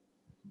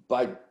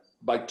 by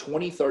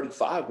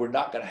 2035, we're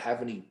not going to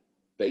have any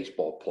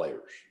baseball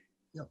players.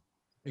 Yeah.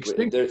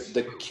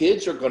 The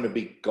kids are going to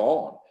be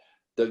gone.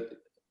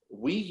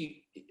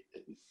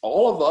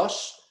 All of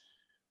us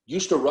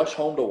used to rush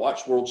home to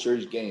watch World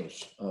Series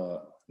games.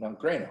 Now,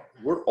 granted,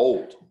 we're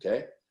old,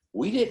 okay?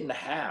 We didn't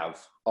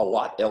have a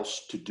lot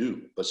else to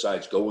do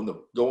besides go in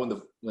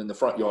the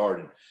front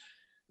yard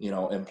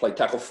and play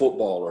tackle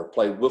football or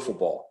play wiffle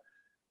ball.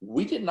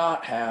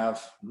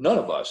 None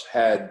of us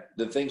had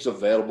the things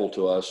available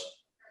to us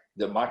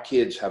that my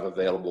kids have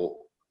available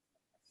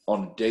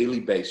on a daily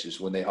basis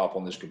when they hop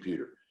on this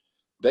computer.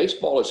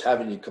 Baseball is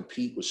having to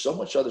compete with so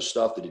much other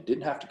stuff that it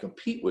didn't have to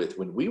compete with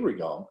when we were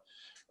young.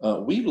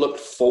 We looked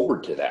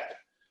forward to that.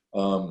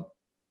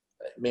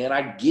 Man,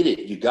 I get it.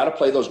 You got to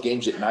play those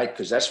games at night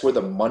because that's where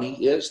the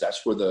money is.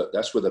 That's where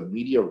the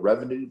media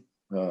revenue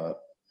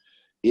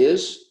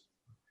is.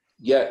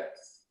 Yet,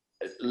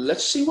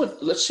 let's see what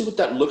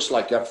that looks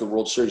like after the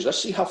World Series.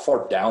 Let's see how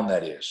far down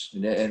that is.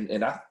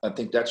 And I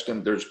think there's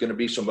going to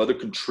be some other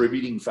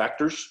contributing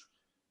factors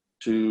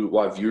to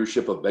why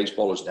viewership of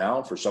baseball is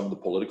down for some of the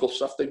political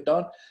stuff they've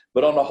done.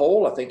 But on the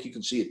whole, I think you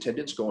can see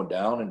attendance going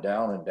down and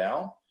down and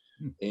down.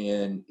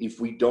 And if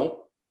we don't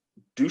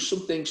do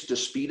some things to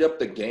speed up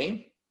the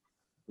game,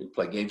 we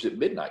play games at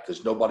midnight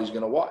because nobody's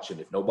going to watch. And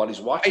if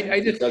nobody's watching,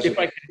 it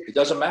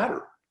doesn't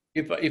matter.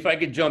 If I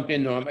could jump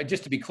in, Norm,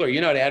 just to be clear,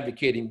 you're not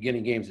advocating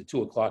getting games at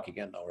 2 o'clock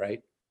again, though,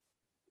 right?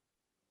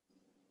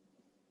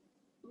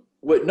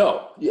 Well,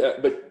 no, yeah,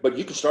 but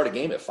you can start a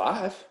game at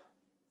 5.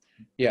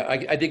 Yeah,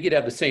 I think you'd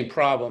have the same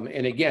problem.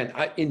 And again,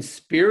 in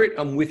spirit,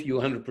 I'm with you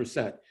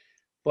 100%.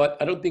 But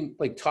I don't think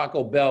like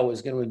Taco Bell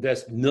is going to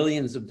invest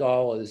millions of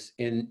dollars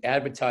in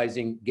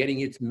advertising, getting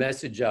its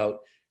message out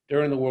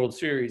during the World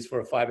Series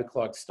for a 5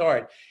 o'clock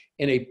start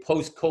in a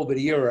post-COVID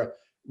era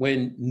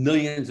when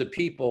millions of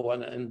people,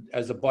 and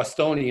as a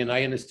Bostonian,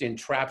 I understand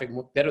traffic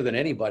better than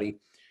anybody,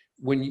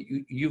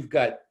 when you've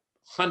got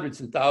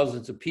hundreds and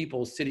thousands of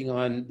people sitting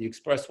on the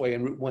expressway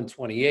on Route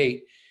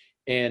 128,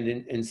 and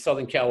in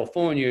Southern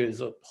California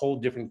is a whole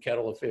different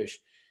kettle of fish.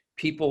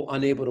 People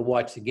unable to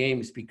watch the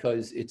games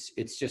because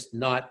it's just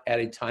not at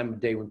a time of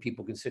day when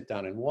people can sit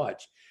down and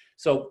watch.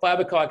 So 5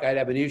 o'clock, I'd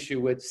have an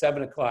issue with.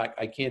 7 o'clock,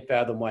 I can't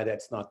fathom why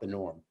that's not the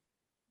norm.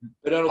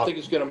 But I don't think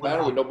it's going to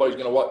matter when nobody's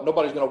going to watch.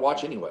 Nobody's going to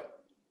watch anyway.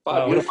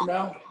 5 years from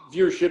now,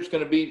 viewership's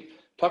going to be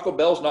Taco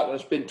Bell's not going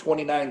to spend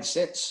 29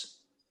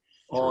 cents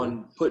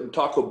on putting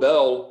Taco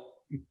Bell.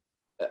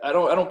 I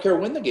don't care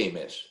when the game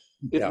is.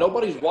 If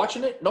nobody's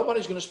watching it,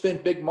 nobody's going to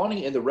spend big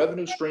money, and the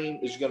revenue stream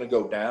is going to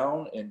go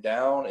down and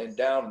down and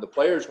down. And the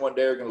players one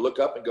day are going to look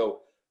up and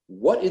go,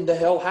 "What in the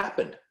hell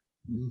happened?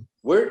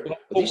 Where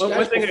these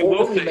guys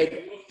before we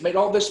made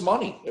all this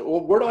money?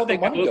 Where'd all the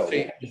money go?"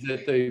 Is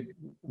that the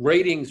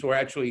ratings were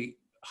actually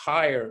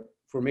higher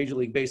for Major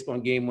League Baseball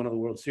in Game 1 of the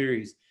World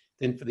Series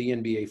than for the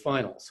NBA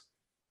Finals.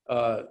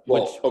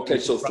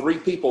 So 3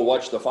 people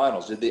watched the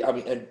finals.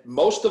 And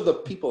most of the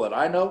people that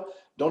I know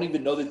don't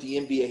even know that the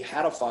NBA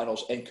had a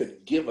finals and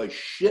could give a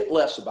shit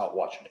less about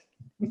watching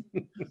it.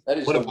 That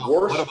is the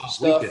worst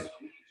stuff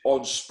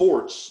on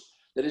sports.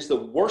 That is the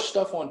worst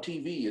stuff on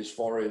TV as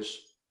far as,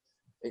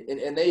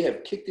 and they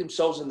have kicked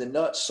themselves in the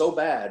nuts so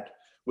bad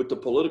with the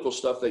political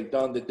stuff they've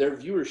done that their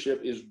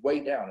viewership is way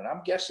down. And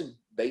I'm guessing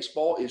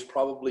baseball is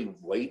probably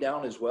way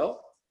down as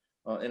well.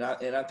 And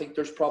I think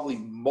there's probably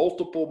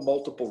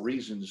multiple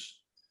reasons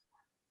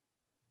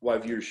why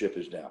viewership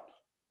is down.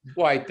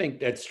 Well, I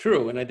think that's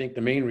true. And I think the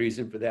main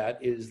reason for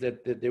that is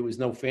that there was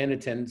no fan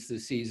attendance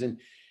this season,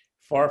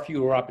 far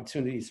fewer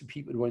opportunities for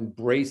people to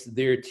embrace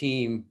their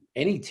team,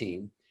 any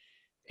team.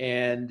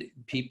 And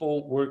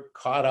people were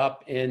caught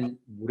up in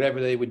whatever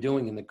they were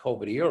doing in the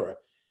COVID era.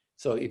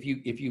 So if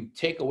you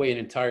take away an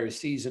entire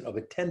season of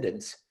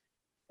attendance,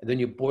 and then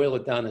you boil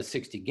it down to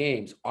 60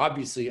 games,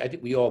 obviously, I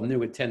think we all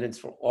knew attendance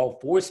for all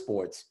 4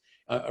 sports,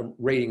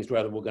 ratings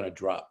rather, were going to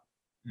drop.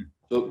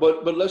 So,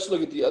 but let's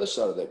look at the other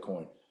side of that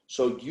coin.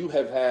 So you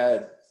have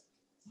had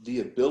the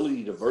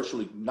ability to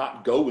virtually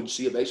not go and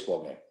see a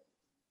baseball game.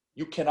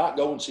 You cannot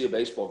go and see a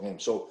baseball game.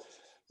 So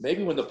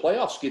maybe when the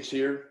playoffs gets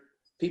here,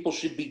 people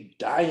should be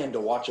dying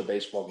to watch a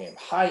baseball game.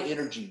 High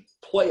energy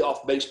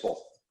playoff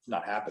baseball. It's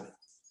not happening.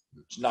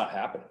 It's not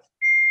happening.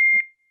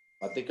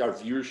 I think our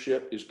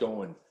viewership is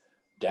going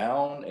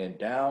down and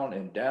down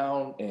and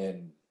down,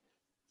 and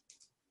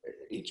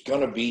it's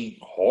going to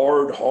be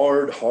hard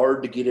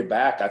to get it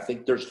back. I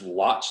think there's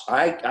lots.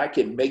 I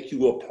can make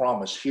you a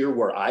promise here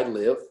where I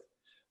live.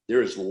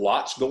 There is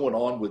lots going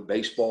on with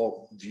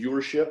baseball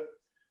viewership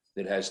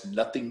that has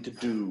nothing to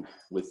do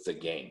with the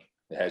game.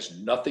 It has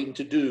nothing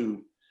to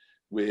do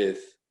with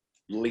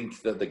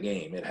length of the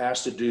game. It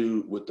has to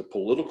do with the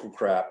political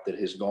crap that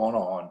has gone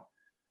on,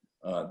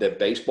 that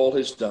baseball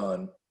has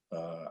done.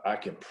 I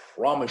can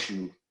promise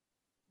you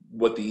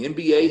what the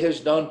NBA has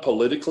done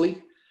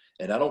politically,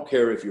 and I don't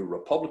care if you're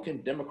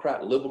Republican,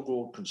 Democrat,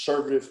 liberal,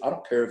 conservative, I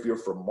don't care if you're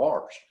from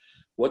Mars.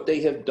 What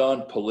they have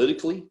done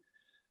politically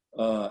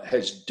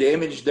has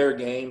damaged their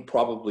game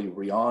probably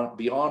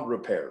beyond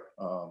repair.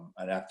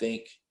 And I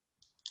think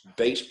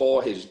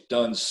baseball has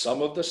done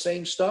some of the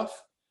same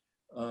stuff,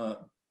 and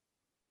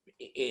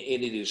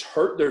it has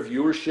hurt their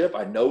viewership.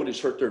 I know it has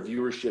hurt their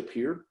viewership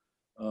here.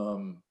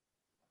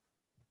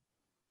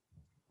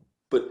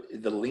 But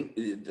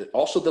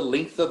also the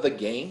length of the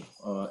game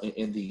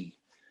in the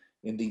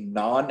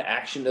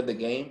non-action of the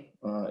game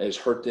has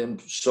hurt them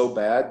so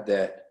bad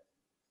that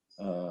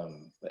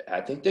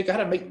I think they got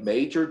to make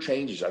major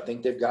changes. I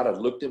think they've got to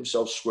look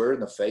themselves square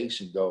in the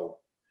face and go,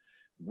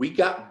 we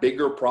got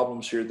bigger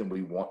problems here than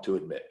we want to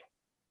admit.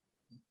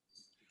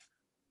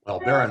 Well,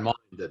 bear in mind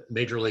that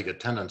Major League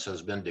attendance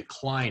has been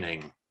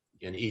declining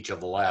in each of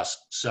the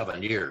last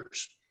 7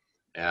 years.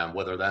 And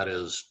whether that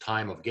is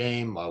time of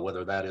game,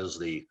 whether that is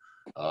the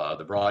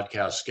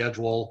broadcast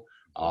schedule,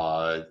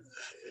 time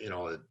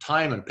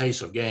and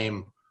pace of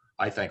game,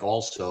 I think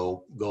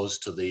also goes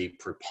to the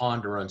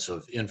preponderance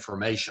of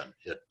information.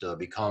 It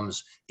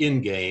becomes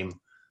in-game,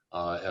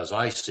 as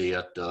I see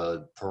it,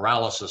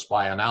 paralysis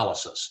by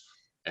analysis.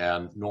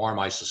 And Norm,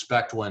 I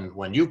suspect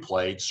when you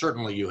played,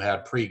 certainly you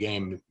had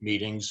pre-game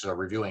meetings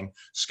reviewing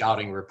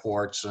scouting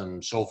reports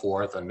and so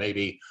forth, and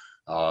maybe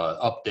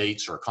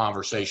updates or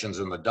conversations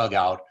in the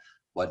dugout.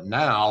 But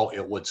now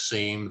it would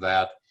seem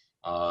that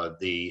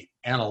the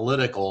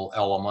analytical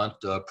element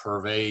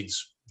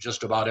pervades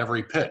just about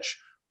every pitch.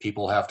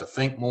 People have to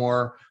think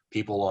more.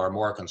 People are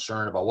more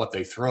concerned about what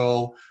they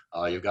throw.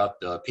 You've got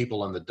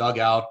people in the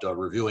dugout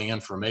reviewing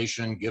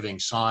information, giving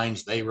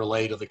signs. They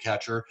relay to the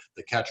catcher.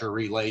 The catcher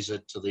relays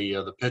it to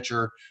the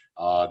pitcher.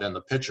 Then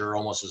the pitcher,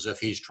 almost as if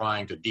he's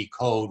trying to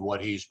decode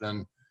what he's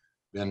been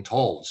been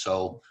told.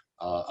 So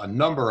a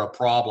number of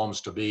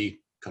problems to be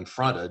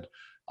confronted.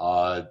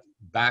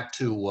 Back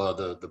to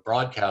the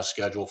broadcast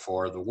schedule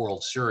for the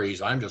World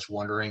Series, I'm just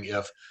wondering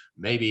if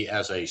maybe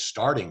as a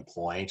starting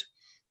point,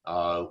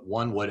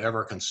 one would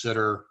ever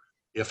consider,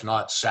 if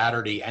not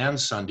Saturday and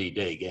Sunday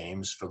day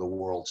games for the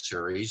World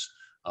Series,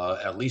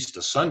 at least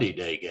a Sunday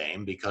day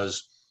game,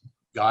 because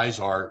guys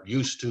are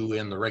used to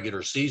in the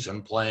regular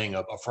season playing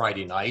a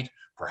Friday night,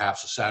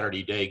 perhaps a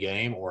Saturday day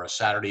game, or a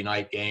Saturday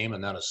night game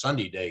and then a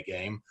Sunday day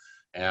game.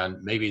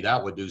 And maybe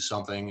that would do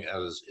something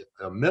as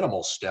a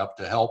minimal step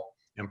to help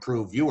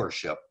improve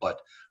viewership. But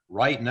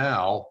right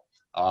now,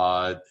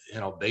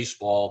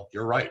 baseball,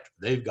 you're right.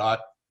 They've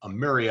got a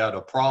myriad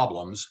of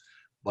problems,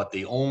 but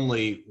the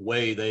only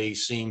way they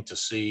seem to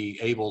see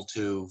able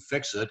to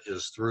fix it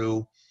is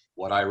through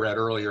what I read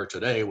earlier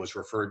today was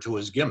referred to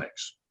as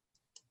gimmicks.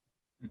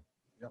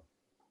 Yeah.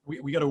 We're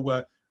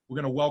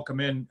going to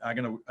welcome in, I'm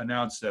going to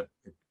announce that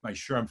my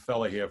Sherm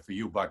fella here for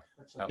you, Buck.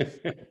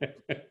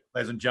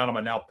 Ladies and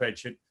gentlemen, now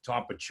pitch it,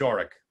 Tom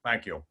Paciorek.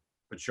 Thank you,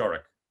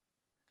 Paciorek.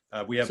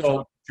 We have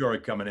Tom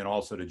Paciorek coming in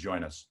also to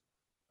join us.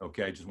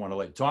 Okay, just want to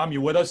let Tom, you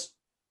with us?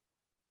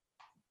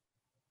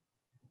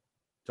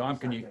 Tom,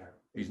 can you?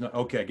 He's not.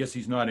 Okay, I guess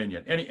he's not in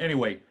yet.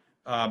 Anyway,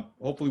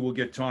 hopefully we'll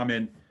get Tom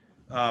in.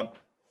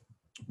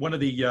 One of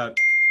the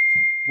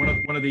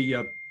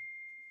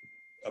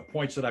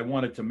points that I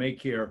wanted to make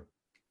here.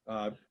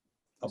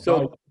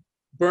 So,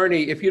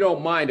 Bernie, if you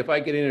don't mind, if I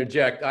could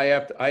interject, I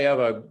have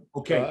a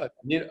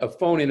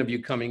phone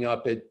interview coming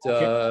up at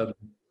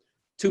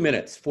 2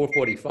 minutes,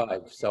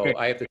 4:45. So okay.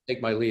 I have to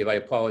take my leave. I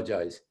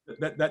apologize.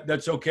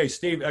 That's okay,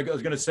 Steve. I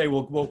was going to say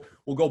we'll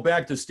go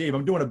back to Steve.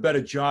 I'm doing a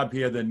better job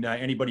here than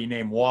anybody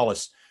named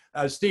Wallace.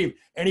 Steve,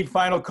 any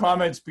final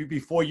comments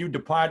before you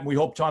depart? And we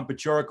hope Tom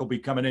Paciorek will be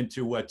coming in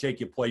to take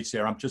your place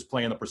here. I'm just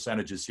playing the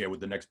percentages here with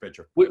the next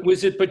pitcher.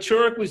 Was it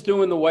Paciorek was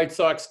doing the White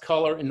Sox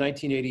color in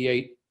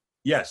 1988?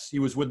 Yes, he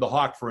was with the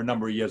Hawk for a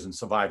number of years and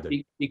survived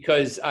it.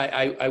 Because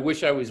I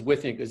wish I was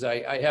with him, because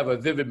I have a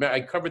vivid memory.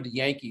 I covered the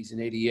Yankees in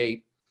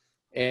 '88,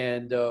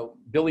 and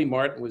Billy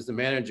Martin was the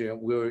manager.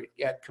 We were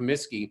at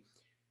Comiskey,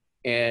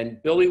 and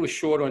Billy was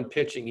short on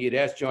pitching. He had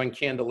asked John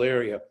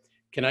Candelaria,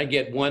 "Can I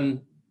get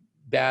one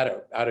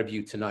batter out of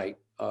you tonight?"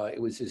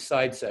 It was his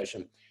side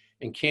session,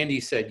 and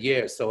Candy said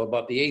yes. So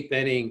about the 8th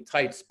inning,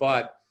 tight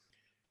spot,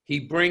 he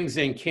brings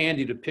in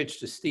Candy to pitch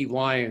to Steve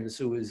Lyons,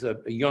 who was a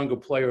younger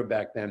player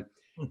back then.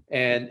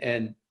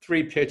 And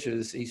 3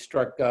 pitches, he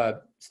struck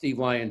Steve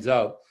Lyons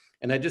out.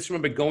 And I just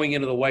remember going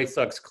into the White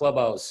Sox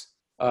clubhouse,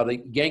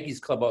 the Yankees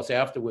clubhouse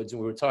afterwards,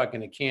 and we were talking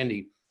to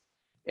Candy.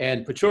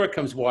 And Paciorek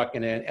comes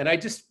walking in, and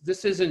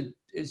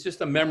it's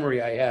just a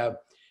memory I have.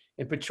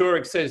 And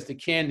Paciorek says to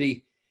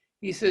Candy,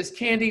 he says,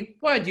 "Candy,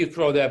 why'd you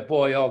throw that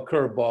boy all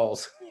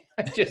curveballs?"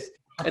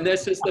 And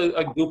that's just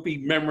a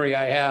goopy memory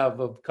I have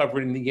of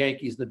covering the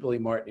Yankees in the Billy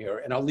Martin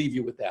era. And I'll leave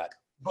you with that.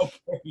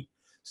 Okay.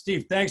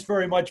 Steve, thanks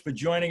very much for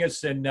joining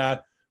us, and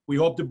we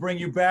hope to bring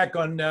you back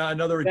on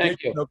another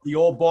edition of the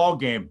Old Ball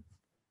Game.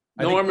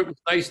 Norm, it was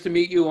nice to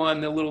meet you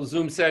on the little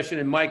Zoom session,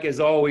 and Mike, as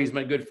always,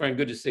 my good friend,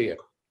 good to see you.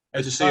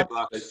 Good to see you,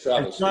 Buck. As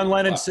John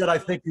Lennon said, I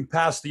think you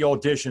passed the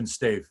audition,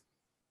 Steve.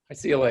 I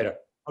see you later.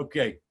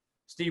 Okay.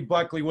 Steve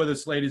Buckley with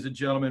us, ladies and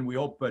gentlemen. We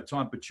hope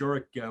Tom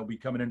Paciorek will be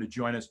coming in to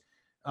join us.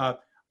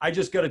 I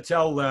just got to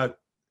tell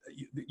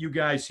you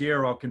guys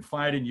here, I'll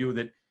confide in you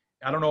that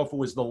I don't know if it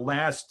was the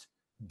last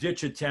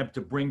ditch attempt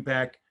to bring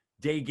back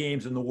day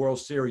games in the World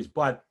Series,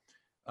 but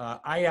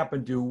I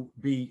happen to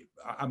be,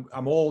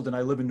 I'm old and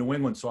I live in New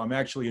England, so I'm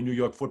actually a New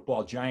York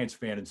Football Giants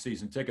fan and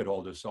season ticket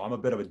holder, so I'm a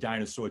bit of a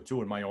dinosaur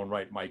too in my own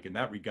right, Mike, in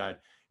that regard,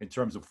 in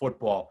terms of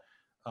football,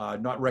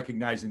 not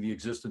recognizing the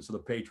existence of the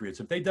Patriots.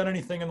 If they've done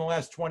anything in the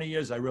last 20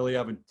 years, I really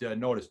haven't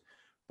noticed.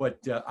 But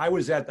I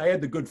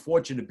had the good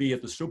fortune to be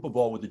at the Super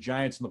Bowl with the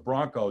Giants and the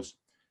Broncos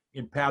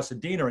in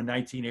Pasadena in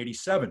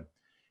 1987.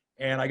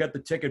 And I got the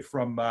ticket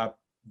from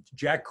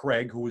Jack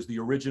Craig, who was the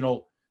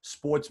original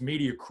sports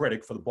media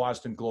critic for the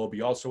Boston Globe.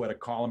 He also had a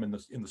column in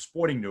the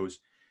Sporting News.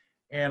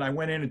 And I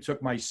went in and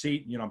took my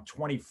seat. You know, I'm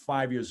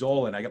 25 years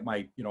old, and I got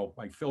my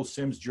Phil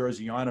Simms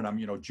jersey on, and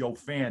I'm, Joe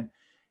Fan.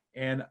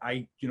 And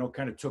I,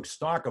 kind of took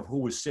stock of who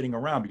was sitting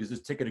around, because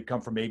this ticket had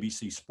come from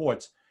ABC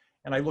Sports.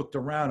 And I looked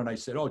around and I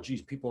said, oh,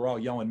 geez, people are all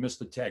yelling,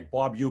 Mr. Tag.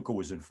 Bob Uecker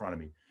was in front of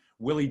me.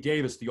 Willie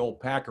Davis, the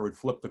old Packer, had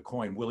flipped the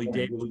coin. Willie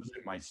Davis was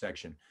in my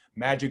section.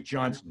 Magic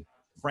Johnson,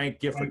 Frank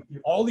Gifford.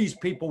 All these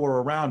people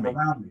were around me.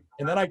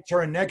 And then I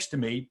turned next to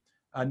me,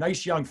 a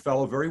nice young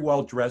fellow, very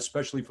well dressed,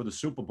 especially for the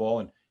Super Bowl,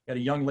 and had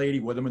a young lady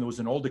with him, and there was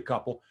an older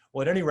couple.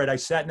 Well, at any rate, I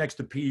sat next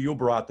to Peter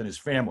Ueberroth and his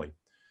family.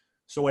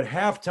 So at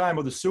halftime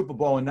of the Super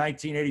Bowl in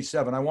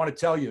 1987, I want to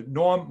tell you,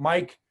 Norm,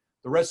 Mike,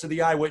 the rest of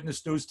the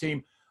Eyewitness News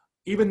team,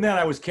 even then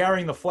I was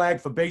carrying the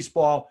flag for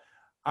baseball.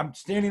 I'm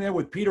standing there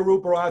with Peter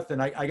Ueberroth,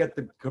 and I got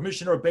the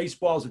commissioner of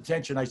baseball's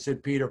attention. I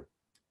said, Peter,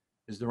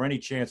 is there any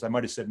chance, I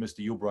might have said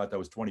Mr. Ueberroth, I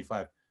was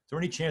 25, is there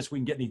any chance we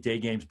can get any day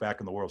games back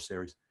in the World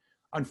Series?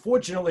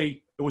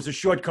 Unfortunately, it was a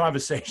short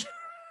conversation.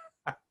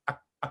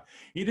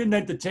 He didn't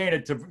entertain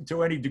it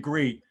to any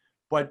degree,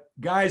 But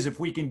guys, if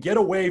we can get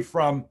away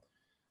from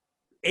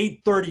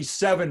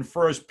 8:37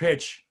 first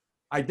pitch,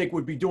 I think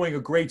we'd be doing a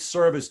great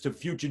service to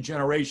future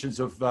generations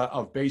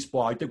of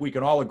baseball. I think we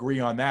can all agree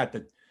on that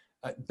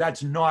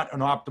that's not an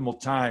optimal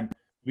time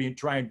being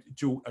trying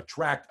to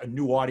attract a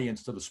new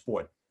audience to the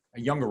sport, a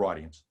younger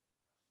audience.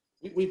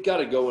 We've got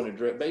to go and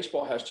address,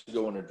 baseball has to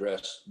go and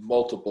address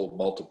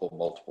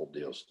multiple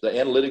deals. The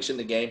analytics in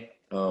the game,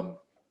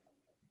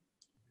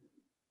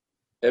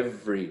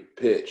 every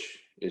pitch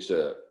it's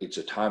a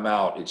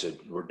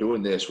timeout. We're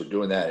doing this, we're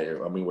doing that.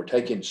 I mean, we're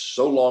taking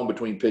so long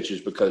between pitches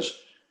because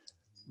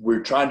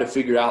we're trying to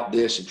figure out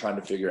this and trying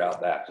to figure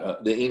out that.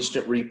 The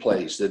instant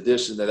replays, the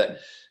this and the that.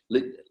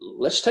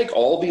 Let's take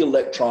all the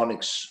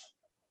electronics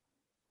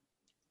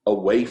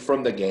away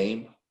from the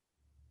game,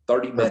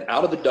 30 minutes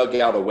out of the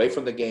dugout, away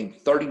from the game,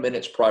 30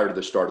 minutes prior to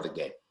the start of the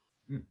game.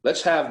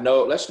 Let's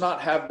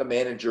not have the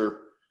manager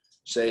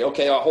say,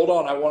 okay, hold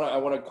on, I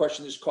want to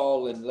question this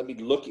call and let me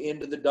look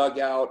into the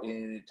dugout,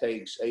 and it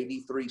takes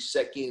 83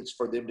 seconds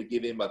for them to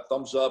give him a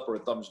thumbs up or a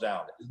thumbs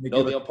down.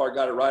 No, the umpire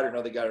got it right, or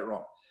no, they got it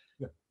wrong.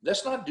 Yeah.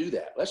 Let's not do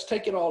that. Let's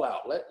take it all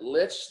out.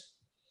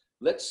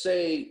 Let's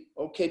say,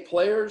 okay,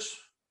 players,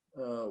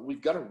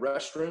 we've got a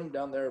restroom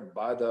down there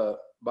by the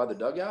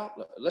dugout.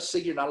 Let's say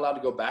you're not allowed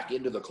to go back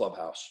into the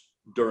clubhouse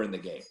during the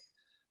game.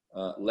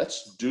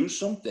 Let's do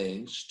some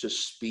things to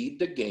speed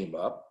the game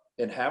up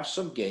and have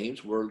some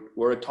games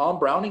where a Tom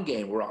Browning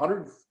game, we're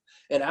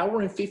an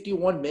hour and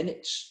 51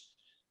 minutes.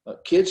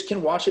 Kids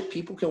can watch it.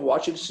 People can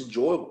watch it. It's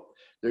enjoyable.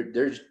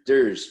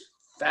 There's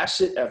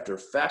facet after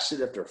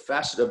facet after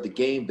facet of the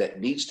game that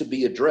needs to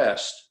be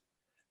addressed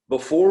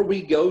before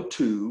we go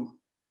to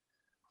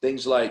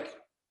things like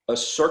a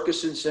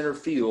circus in center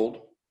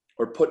field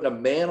or putting a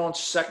man on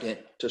second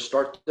to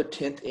start the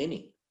 10th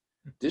inning.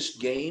 This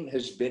game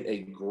has been a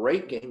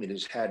great game. It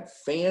has had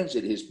fans.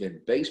 It has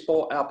been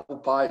baseball, apple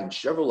pie, and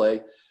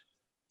Chevrolet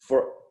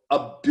for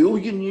 1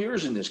 billion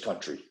years in this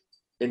country.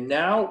 And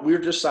now we're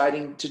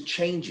deciding to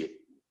change it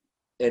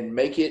and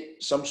make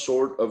it some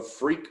sort of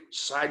freak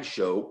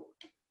sideshow.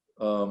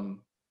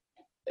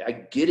 I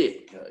get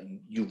it.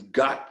 You've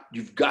got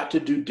to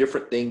do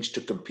different things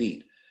to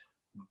compete.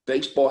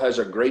 Baseball has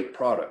a great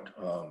product.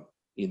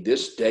 In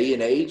this day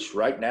and age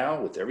right now,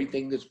 with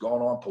everything that's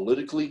gone on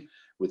politically,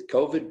 with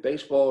COVID,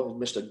 baseball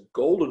missed a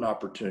golden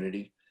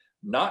opportunity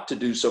not to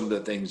do some of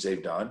the things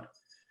they've done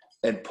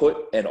and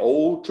put an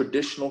old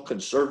traditional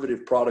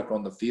conservative product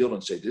on the field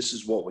and say, this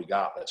is what we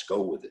got. Let's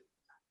go with it.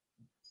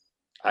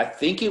 I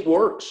think it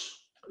works.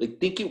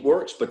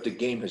 But the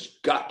game has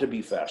got to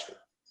be faster.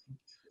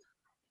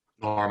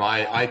 Norm,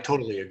 I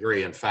totally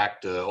agree. In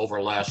fact,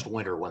 over last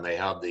winter when they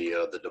had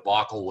the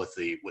debacle with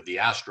the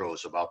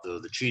Astros about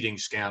the cheating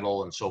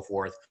scandal and so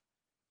forth,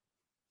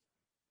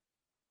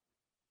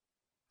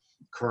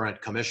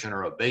 current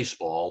commissioner of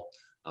baseball,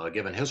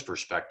 given his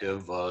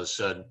perspective,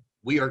 said,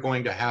 we are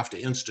going to have to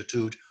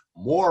institute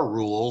more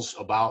rules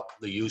about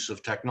the use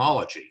of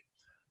technology,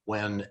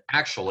 when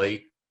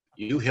actually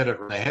you hit it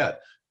right in the head.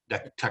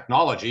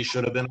 Technology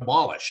should have been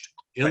abolished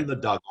in the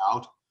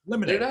dugout,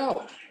 Limited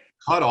out.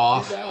 cut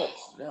off,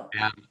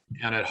 Yeah.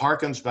 and it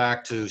harkens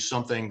back to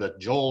something that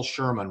Joel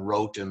Sherman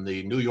wrote in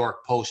the New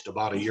York Post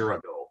about a year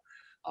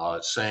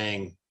ago,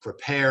 saying,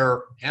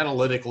 prepare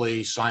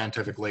analytically,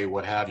 scientifically,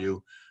 what have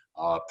you,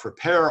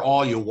 prepare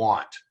all you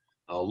want.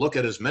 Look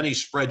at as many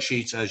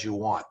spreadsheets as you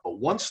want. But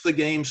once the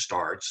game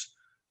starts,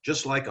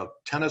 just like a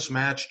tennis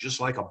match, just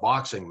like a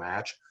boxing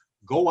match,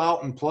 go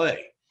out and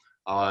play.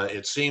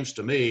 It seems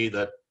to me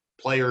that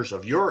players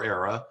of your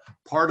era,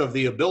 part of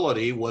the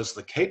ability was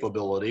the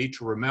capability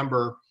to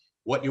remember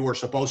what you were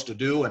supposed to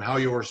do and how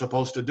you were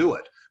supposed to do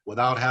it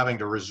without having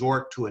to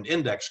resort to an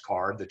index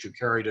card that you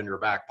carried in your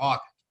back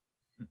pocket,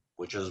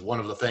 which is one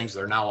of the things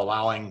they're now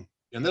allowing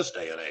in this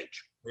day and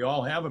age. We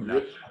all have them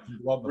now.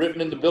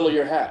 Written in the bill of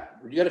your hat.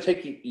 You got to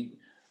take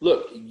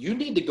look, you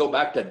need to go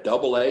back to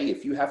AA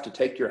if you have to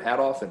take your hat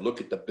off and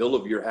look at the bill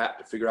of your hat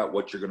to figure out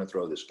what you're going to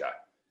throw this guy,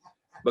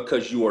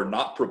 because you are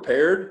not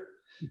prepared.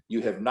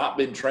 You have not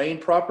been trained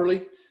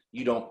properly.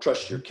 You don't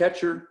trust your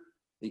catcher.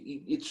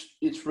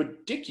 It's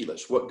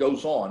ridiculous what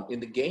goes on in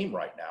the game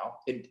right now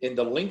and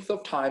the length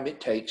of time it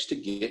takes to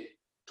get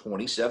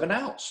 27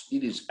 outs.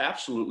 It is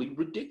absolutely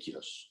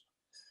ridiculous.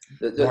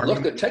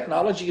 Look, the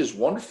technology is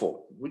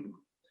wonderful.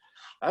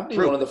 I've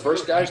been one of the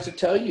first guys to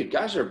tell you,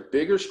 guys are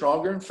bigger,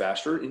 stronger, and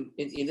faster, and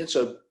it's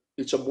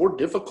a more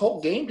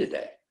difficult game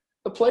today.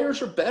 The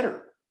players are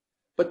better,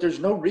 but there's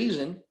no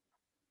reason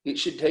it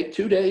should take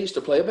 2 days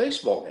to play a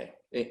baseball game.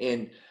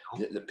 And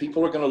the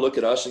people are going to look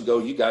at us and go,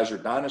 you guys are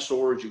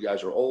dinosaurs, you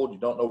guys are old, you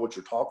don't know what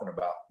you're talking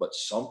about. But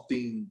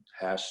something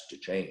has to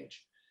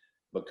change,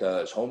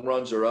 because home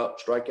runs are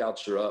up,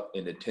 strikeouts are up,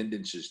 and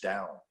attendance is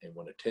down. And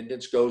when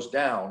attendance goes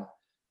down,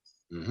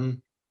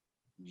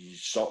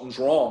 something's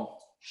wrong.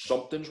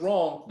 Something's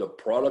wrong. The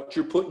product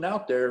you're putting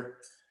out there,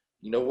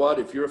 you know what?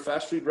 If you're a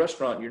fast food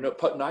restaurant, you're not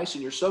putting ice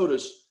in your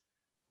sodas,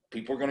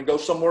 people are going to go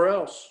somewhere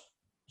else.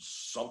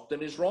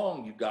 Something is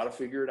wrong. You've got to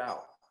figure it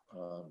out.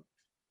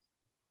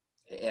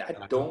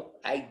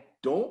 I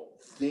don't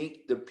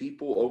think the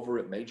people over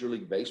at Major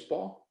League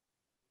Baseball,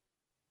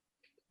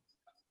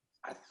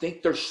 I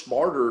think they're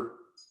smarter.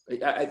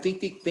 I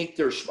think they think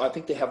they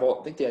have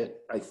all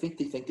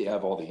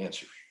the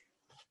answers,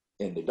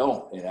 and they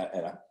don't.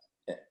 And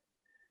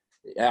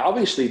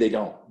obviously they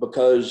don't,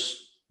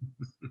 because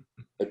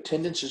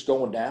attendance is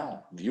going down,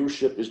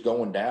 viewership is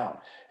going down,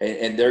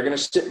 and they're going to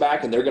sit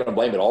back and they're going to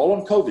blame it all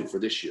on COVID for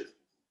this year.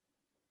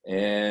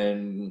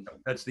 And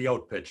that's the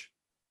out pitch.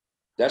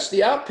 That's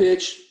the out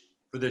pitch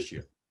for this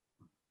year.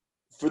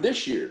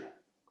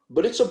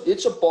 But it's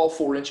a ball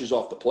 4 inches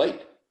off the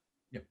plate.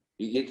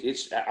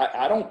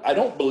 I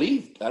don't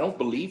believe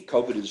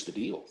COVID is the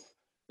deal.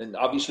 And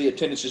obviously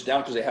attendance is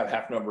down because they have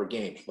half number of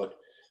games, but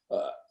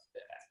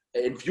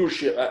and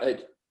viewership,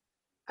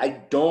 I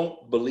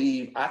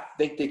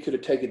think they could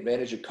have taken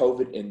advantage of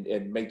COVID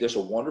and made this a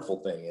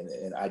wonderful thing.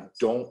 And I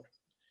don't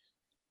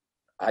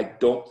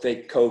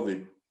think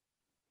COVID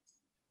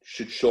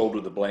should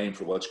shoulder the blame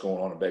for what's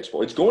going on in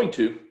baseball. It's going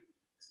to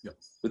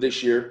for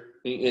this year,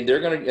 and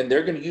they're going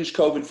to use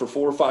COVID for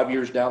 4 or 5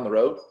 years down the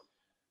road.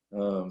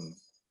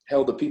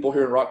 Hell, the people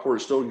here in Rockport are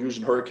still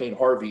using Hurricane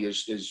Harvey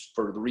is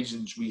for the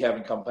reasons we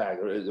haven't come back.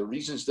 The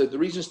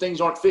reasons things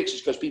aren't fixed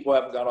is because people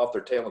haven't got off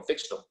their tail and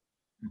fixed them.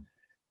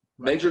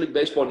 Major League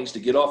Baseball needs to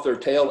get off their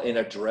tail and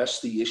address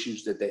the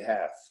issues that they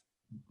have.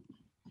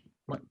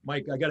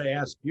 Mike, I got to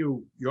ask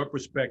you your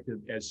perspective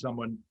as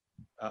someone,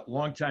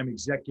 longtime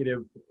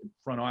executive,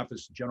 front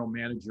office, general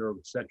manager,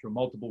 et cetera,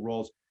 multiple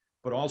roles,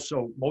 but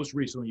also most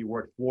recently you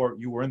were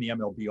in the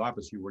MLB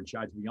office. You were in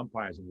charge of the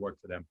umpires and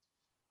worked for them.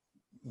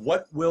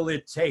 What will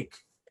it take,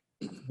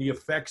 the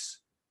effects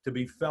to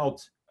be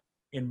felt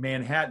in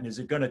Manhattan? Is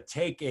it going to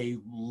take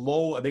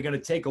are they going to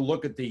take a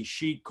look at the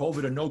sheet,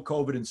 COVID or no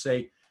COVID, and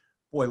say,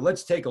 boy,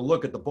 let's take a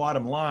look at the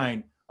bottom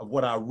line of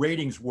what our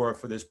ratings were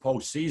for this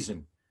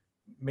postseason?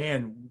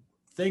 Man,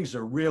 things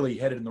are really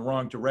headed in the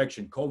wrong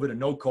direction. COVID or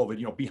no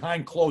COVID,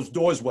 behind closed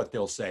doors, what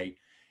they'll say,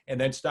 and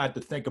then start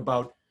to think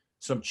about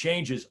some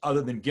changes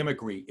other than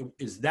gimmickry.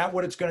 Is that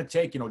what it's going to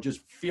take?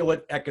 Just feel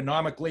it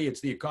economically. It's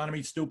the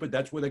economy, stupid.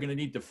 That's where they're going to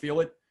need to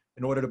feel it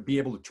in order to be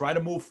able to try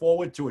to move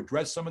forward to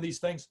address some of these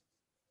things?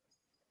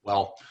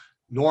 Well,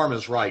 Norm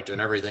is right in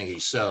everything he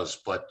says,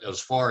 but as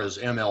far as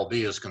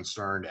MLB is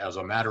concerned, as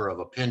a matter of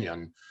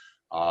opinion,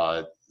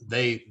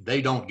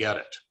 they don't get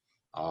it.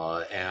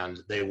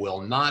 And they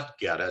will not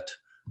get it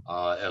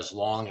as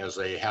long as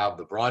they have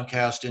the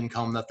broadcast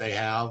income that they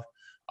have.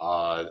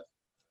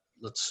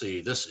 Let's see,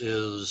 this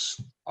is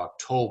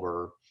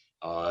October.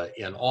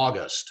 In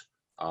August,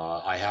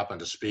 I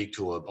happened to speak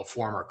to a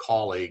former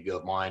colleague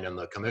of mine in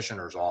the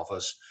commissioner's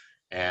office,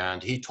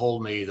 and he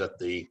told me that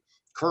the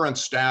current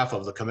staff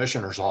of the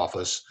commissioner's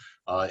office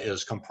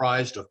is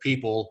comprised of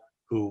people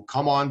who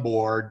come on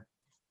board,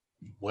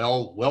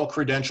 well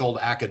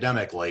credentialed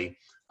academically,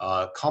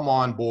 come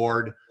on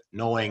board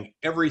knowing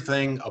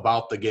everything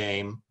about the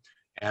game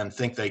and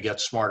think they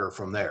get smarter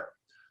from there.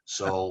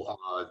 So,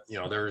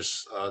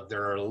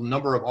 there are a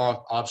number of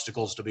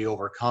obstacles to be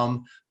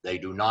overcome. They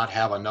do not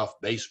have enough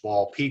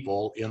baseball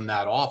people in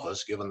that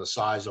office, given the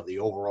size of the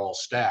overall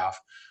staff.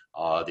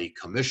 The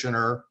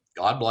commissioner,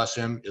 God bless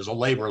him, is a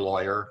labor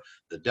lawyer.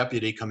 The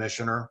deputy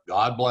commissioner,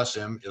 God bless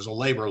him, is a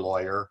labor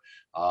lawyer.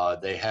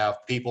 They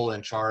have people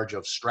in charge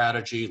of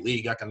strategy,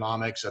 league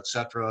economics, et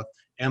cetera,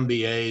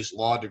 MBAs,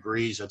 law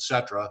degrees, et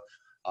cetera,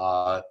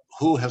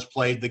 who has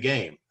played the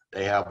game.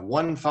 They have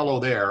one fellow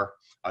there,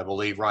 I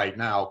believe right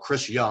now,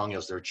 Chris Young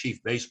is their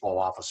chief baseball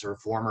officer,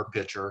 former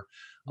pitcher.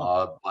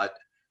 But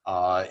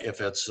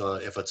if it's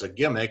a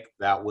gimmick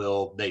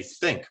that they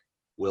think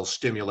will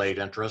stimulate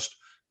interest,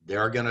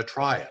 they're going to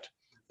try it.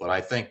 But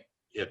I think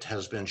it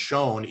has been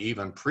shown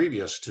even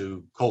previous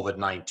to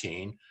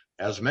COVID-19,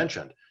 as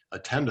mentioned,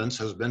 attendance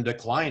has been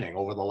declining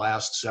over the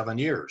last 7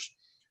 years.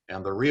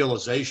 And the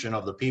realization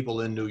of the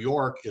people in New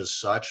York is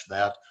such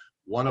that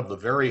one of the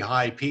very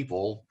high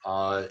people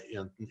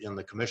in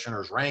the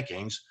commissioner's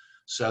rankings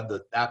said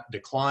that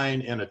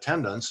decline in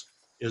attendance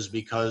is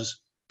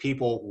because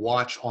people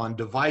watch on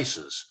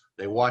devices.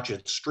 They watch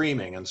it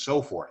streaming and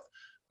so forth.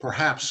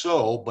 Perhaps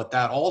so, but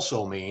that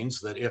also means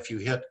that if you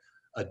hit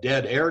a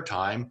dead air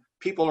time,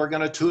 people are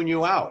going to tune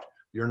you out.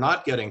 You're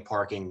not getting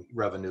parking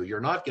revenue. You're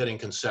not getting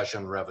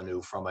concession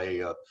revenue from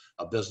a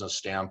business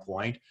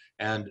standpoint,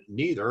 and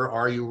neither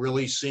are you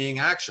really seeing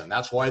action.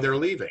 That's why they're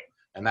leaving.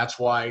 And that's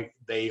why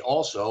they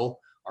also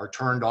are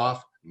turned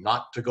off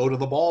not to go to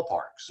the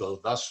ballpark, so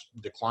thus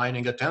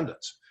declining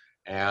attendance.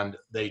 And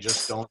they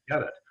just don't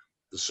get it.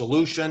 The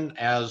solution,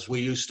 as we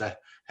used to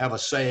have a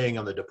saying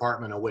in the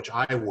department in which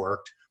I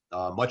worked,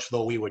 much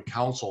though we would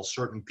counsel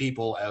certain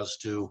people as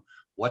to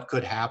what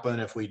could happen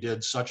if we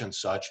did such and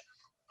such,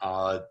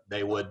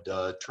 they would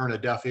turn a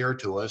deaf ear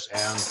to us,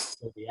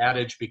 and the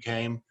adage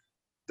became,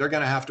 they're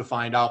going to have to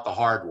find out the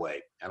hard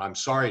way. And I'm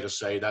sorry to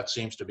say that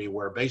seems to be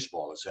where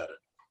baseball is headed.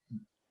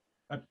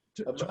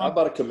 How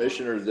about a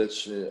commissioner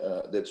that's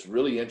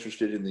really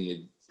interested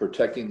in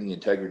protecting the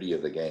integrity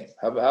of the game?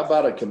 How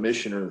about a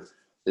commissioner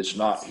that's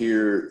not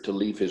here to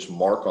leave his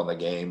mark on the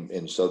game,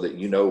 and so that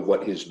you know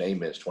what his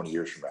name is 20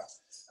 years from now?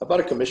 How about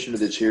a commissioner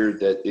that's here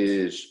that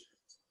is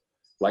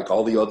like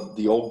all the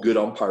old good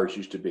umpires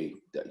used to be?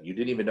 That you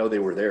didn't even know they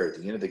were there.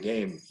 At the end of the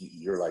game,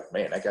 you're like,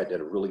 man, that guy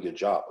did a really good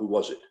job. Who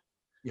was it?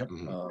 Yep.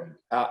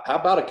 How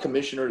about a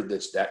commissioner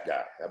that's that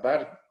guy? How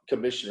about a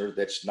commissioner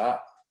that's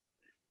not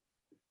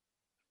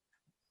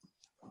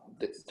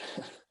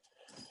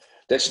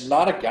that's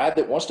not a guy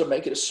that wants to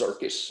make it a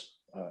circus?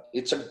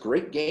 It's a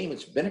great game.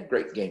 It's been a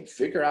great game.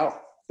 Figure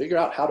out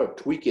how to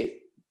tweak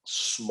it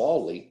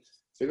smallly.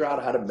 Figure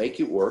out how to make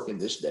it work in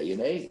this day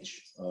and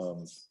age.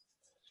 So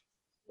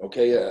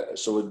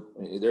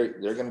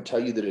they're going to tell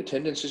you that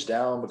attendance is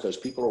down because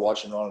people are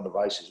watching on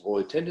devices. Well,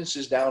 attendance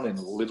is down in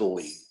Little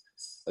League.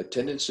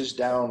 Attendance is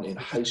down in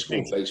high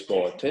school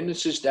baseball.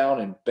 Attendance is down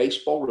in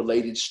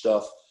baseball-related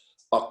stuff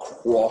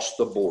across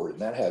the board.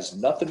 And that has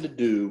nothing to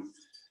do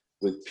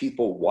with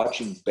people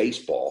watching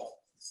baseball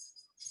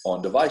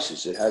on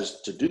devices. It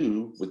has to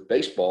do with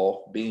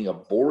baseball being a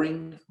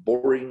boring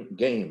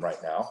game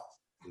right now.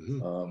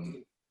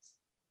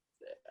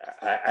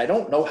 I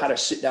don't know how to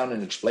sit down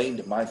and explain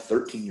to my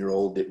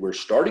 13-year-old that we're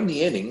starting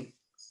the inning.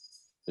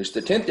 It's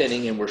the 10th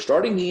inning, and we're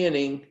starting the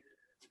inning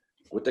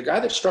with the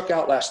guy that struck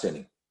out last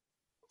inning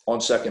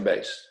on second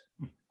base.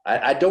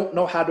 I don't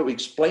know how to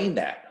explain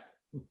that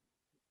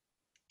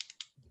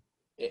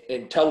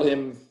and tell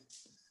him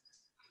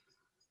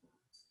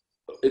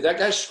if that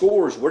guy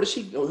scores, where does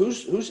he go?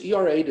 Whose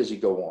ERA does he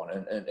go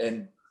on?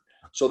 And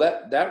so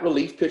that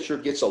relief pitcher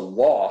gets a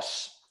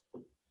loss.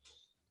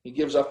 He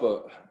gives up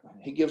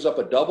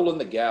a double in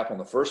the gap on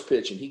the first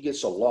pitch, and he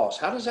gets a loss.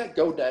 How does that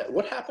go down?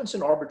 What happens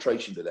in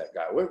arbitration to that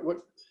guy?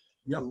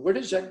 Where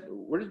does that?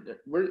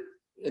 Where?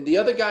 And the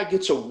other guy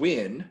gets a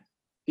win.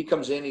 He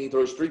comes in and he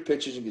throws 3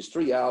 pitches and gets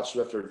 3 outs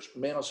after a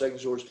man on second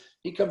source.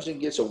 He comes in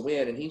and gets a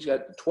win, and he's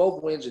got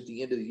 12 wins at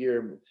the end of the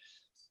year.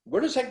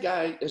 Where does that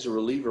guy as a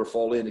reliever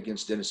fall in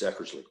against Dennis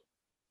Eckersley?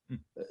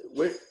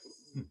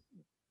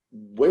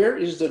 Where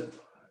is the?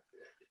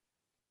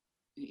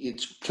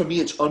 To me,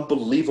 it's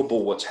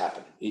unbelievable what's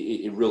happening.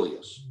 It really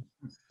is.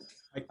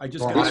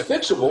 It's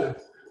fixable.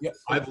 Yeah.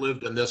 I've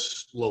lived in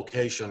this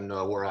location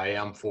where I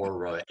am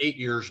for 8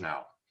 years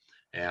now.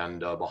 And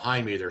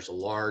behind me, there's a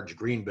large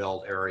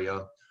greenbelt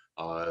area.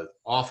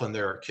 Often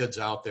there are kids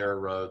out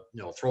there,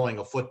 throwing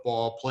a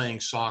football,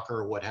 playing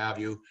soccer, what have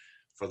you.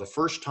 For the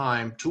first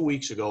time, 2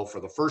 weeks ago, for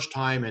the first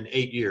time in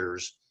 8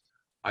 years,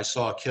 I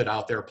saw a kid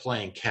out there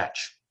playing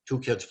catch. 2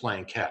 kids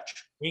playing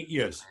catch. 8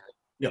 years.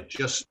 Yeah.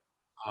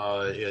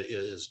 It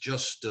is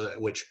just,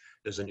 which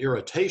is an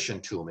irritation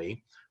to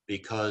me,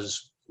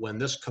 because when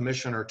this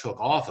commissioner took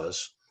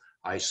office,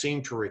 I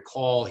seem to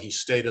recall he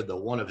stated that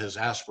one of his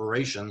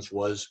aspirations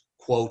was,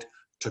 quote,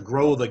 to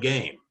grow the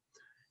game.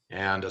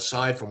 And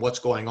aside from what's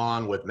going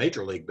on with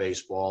Major League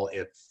Baseball,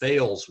 it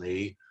fails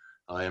me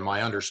in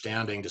my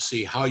understanding to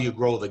see how you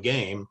grow the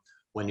game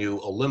when you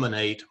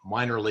eliminate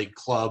minor league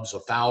clubs,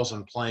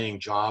 1,000 playing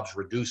jobs,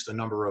 reduce the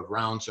number of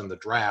rounds in the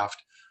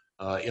draft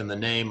in the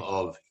name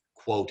of,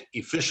 quote,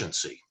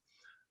 efficiency.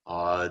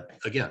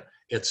 Again,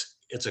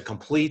 it's a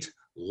complete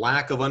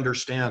lack of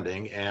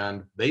understanding,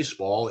 and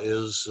baseball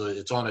is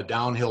it's on a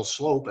downhill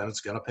slope, and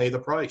it's going to pay the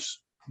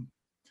price.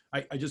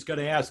 I just got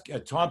to ask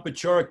Tom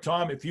Paciorek.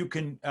 Tom, if you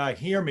can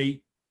hear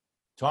me,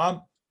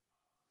 Tom,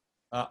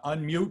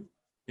 unmute.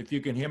 If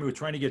you can hear me, we're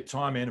trying to get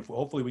Tom in.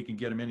 Hopefully we can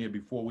get him in here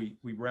before we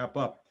wrap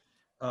up.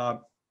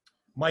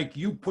 Mike,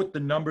 you put the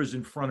numbers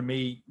in front of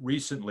me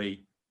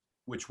recently,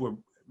 which were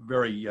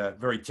very,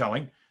 very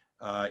telling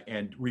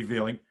and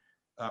revealing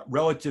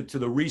relative to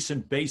the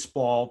recent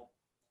baseball.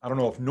 I don't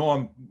know if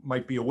Norm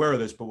might be aware of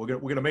this, but we're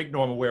gonna make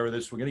Norm aware of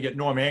this. We're gonna get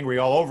Norm angry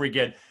all over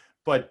again.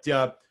 But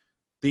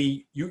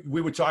we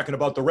were talking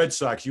about the Red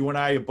Sox. You and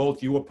I are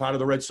you were part of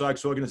the Red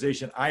Sox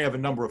organization. I have a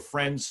number of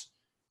friends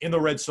in the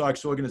Red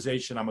Sox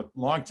organization. I'm a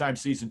longtime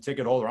season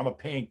ticket holder. I'm a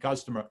paying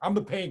customer. I'm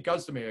the paying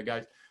customer here,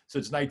 guys,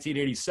 since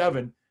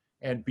 1987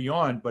 and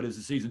beyond, but as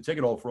a season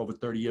ticket holder for over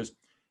 30 years.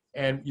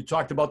 And you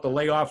talked about the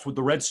layoffs with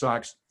the Red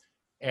Sox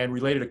and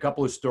related a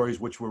couple of stories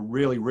which were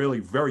really, really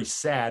very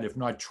sad, if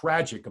not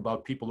tragic,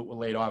 about people that were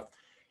laid off.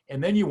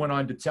 And then you went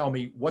on to tell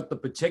me what the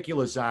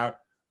particulars are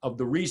of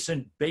the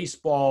recent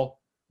baseball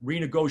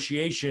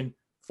renegotiation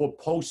for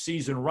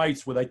postseason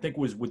rights with, I think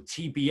it was with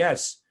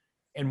TBS,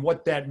 and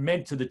what that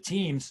meant to the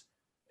teams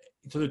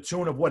to the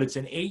tune of what, it's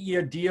an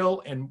 8-year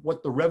deal, and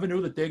what the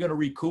revenue that they're going to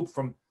recoup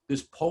from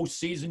this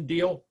postseason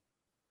deal?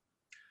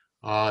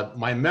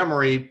 My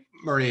memory,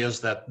 Murray, is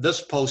that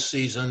this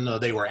postseason,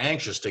 they were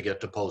anxious to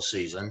get to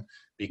postseason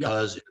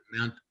because it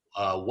meant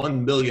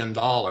 $1 billion,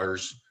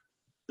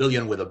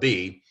 billion with a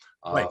B,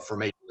 right, for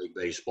Major League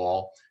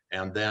Baseball.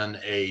 And then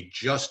a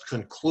just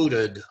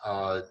concluded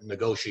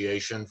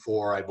negotiation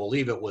for, I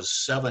believe it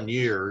was 7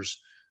 years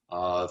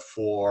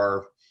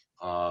for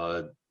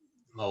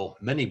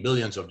many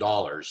billions of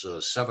dollars,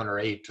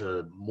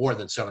 more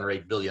than 7 or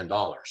 8 billion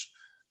dollars.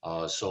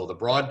 So the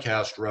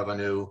broadcast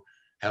revenue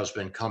has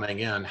been coming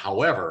in.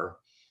 However,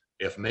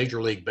 if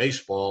Major League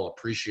Baseball,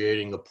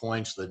 appreciating the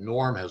points that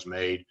Norm has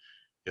made,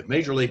 if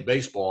Major League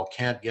Baseball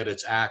can't get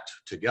its act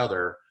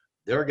together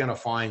they're going to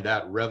find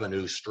that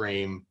revenue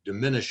stream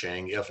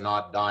diminishing, if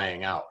not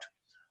dying out.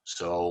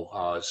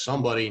 So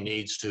somebody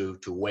needs to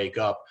wake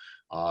up.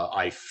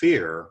 I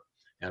fear,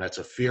 and it's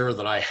a fear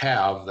that I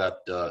have,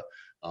 that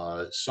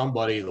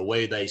somebody, the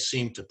way they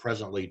seem to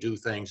presently do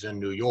things in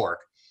New York,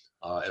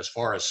 as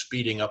far as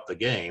speeding up the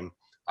game,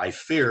 I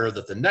fear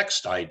that the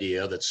next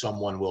idea that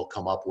someone will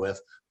come up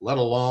with, let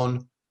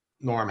alone,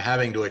 Norm,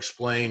 having to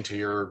explain to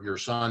your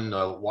son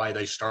why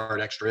they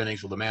start extra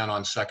innings with a man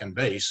on second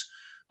base,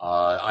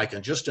 I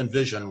can just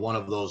envision one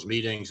of those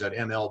meetings at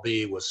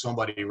MLB with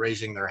somebody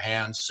raising their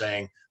hand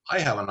saying, I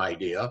have an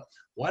idea.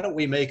 Why don't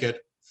we make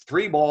it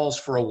 3 balls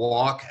for a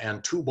walk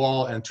and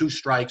 2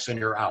 strikes and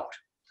you're out?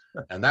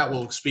 And that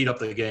will speed up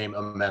the game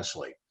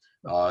immensely.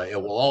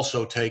 It will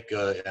also take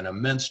an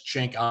immense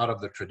chink out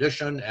of the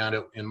tradition, and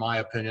in my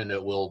opinion,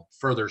 it will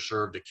further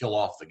serve to kill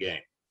off the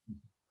game.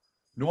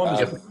 Norm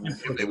is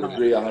if they would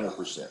agree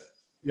 100%.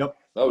 Yep.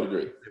 I would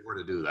agree. If they were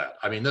to do that.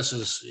 I mean, this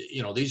is,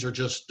 these are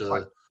just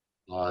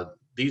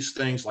these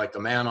things like the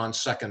man on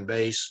second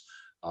base,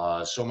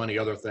 so many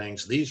other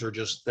things. These are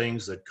just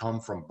things that come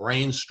from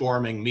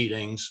brainstorming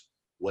meetings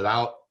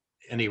without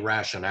any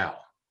rationale.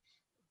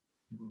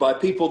 By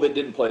people that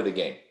didn't play the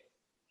game.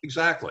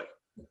 Exactly.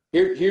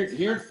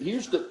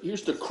 Here's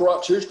the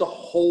crux. Here's the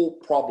whole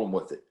problem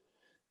with it.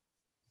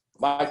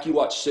 Mike, you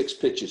watched 6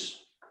 pitches.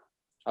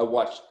 I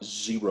watched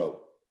 0.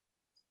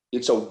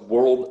 It's a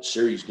World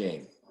Series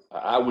game.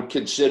 I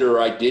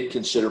did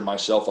consider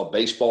myself a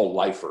baseball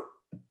lifer.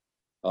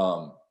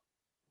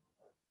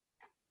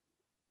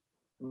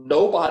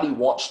 Nobody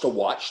wants to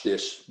watch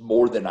this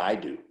more than I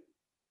do.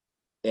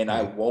 And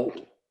I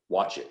won't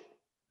watch it.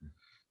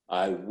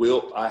 I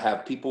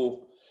had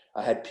people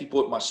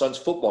at my son's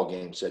football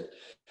game said,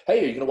 hey,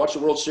 are you going to watch the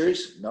World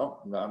Series? No,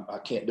 I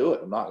can't do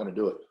it. I'm not going to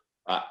do it.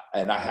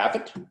 And I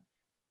haven't.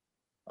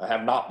 I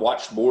have not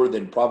watched more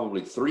than probably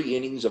 3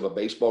 innings of a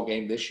baseball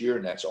game this year,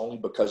 and that's only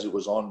because it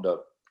was on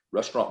the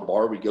restaurant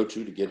bar we go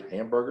to get a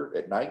hamburger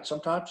at night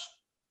sometimes.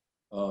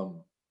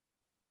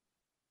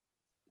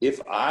 If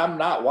I'm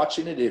not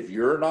watching it, if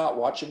you're not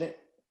watching it,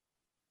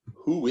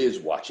 who is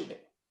watching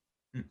it?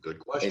 Good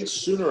question. And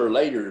sooner or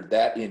later,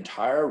 that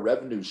entire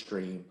revenue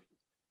stream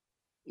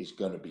is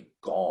going to be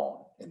gone,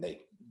 and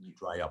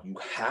dry up. You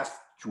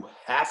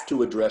have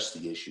to address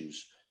the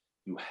issues.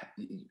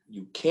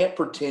 You can't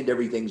pretend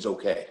everything's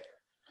okay.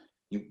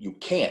 You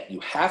can't. You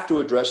have to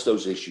address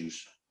those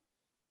issues.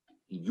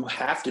 You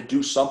have to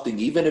do something,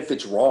 even if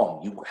it's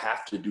wrong. You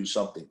have to do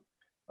something.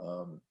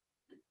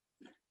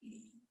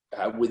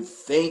 I would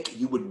think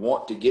you would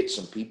want to get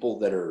some people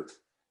that are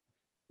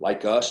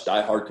like us,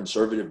 diehard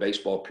conservative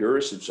baseball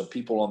purists, and some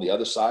people on the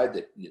other side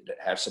that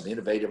have some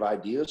innovative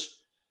ideas.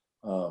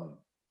 And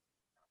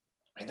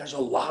there's a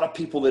lot of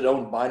people that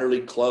own minor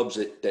league clubs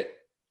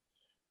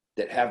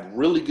that have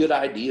really good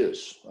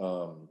ideas,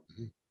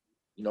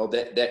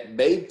 that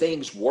made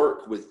things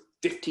work with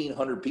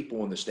 1,500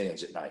 people in the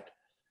stands at night.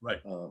 Right.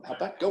 How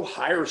about go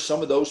hire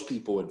some of those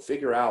people and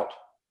figure out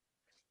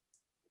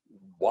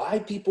why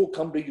people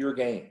come to your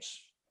games?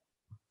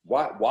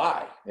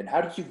 Why? And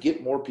how do you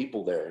get more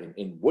people there?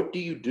 And what do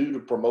you do to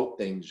promote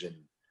things? And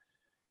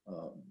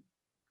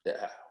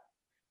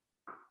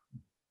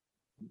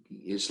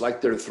it's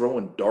like they're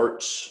throwing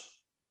darts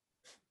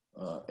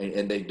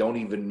and they don't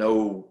even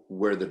know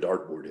where the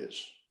dartboard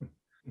is.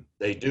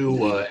 They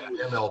do at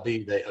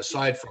MLB. They,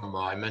 aside from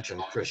I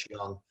mentioned Chris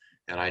Young,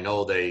 and I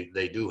know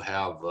they do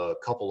have a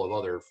couple of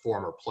other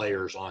former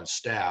players on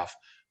staff.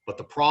 But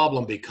the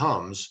problem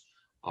becomes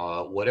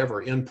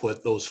whatever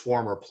input those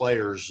former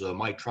players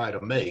might try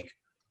to make,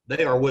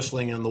 they are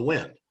whistling in the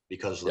wind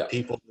because the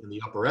people in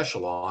the upper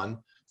echelon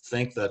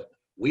think that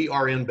we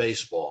are in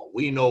baseball,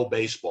 we know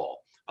baseball,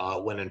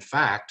 when in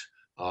fact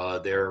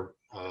they're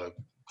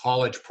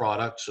college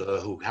products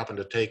who happen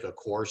to take a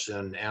course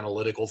in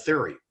analytical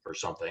theory or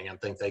something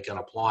and think they can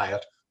apply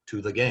it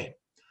to the game.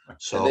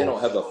 So and they don't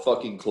have a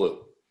fucking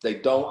clue. They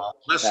don't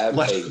have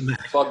a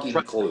fucking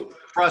clue.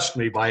 Trust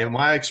me, by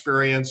my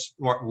experience,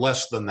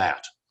 less than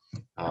that.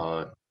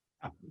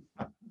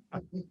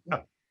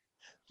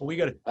 We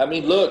got to. I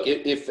mean, look,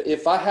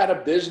 if I had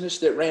a business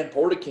that ran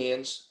porta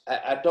cans,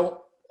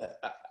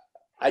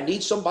 I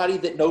need somebody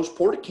that knows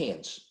porta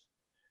cans.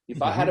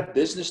 If I had a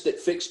business that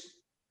fixed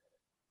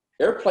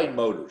airplane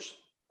motors,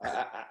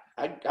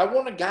 I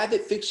want a guy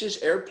that fixes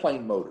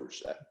airplane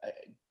motors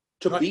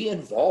to be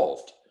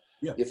involved.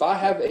 Yeah. If I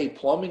have a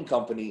plumbing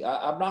company,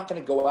 I'm not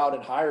going to go out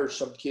and hire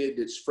some kid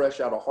that's fresh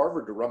out of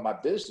Harvard to run my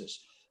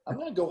business. I'm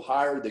going to go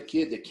hire the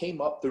kid that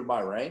came up through my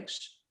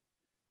ranks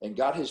and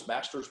got his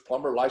master's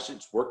plumber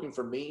license working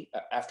for me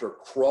after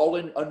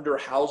crawling under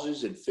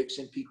houses and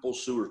fixing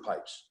people's sewer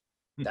pipes.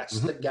 That's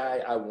the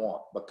guy I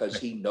want because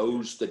he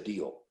knows the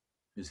deal.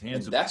 His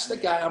hands. That's the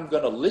guy I'm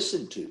going to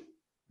listen to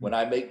when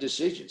I make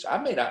decisions. I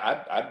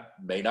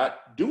may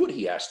not do what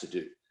he has to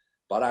do,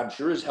 but I'm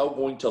sure as hell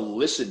going to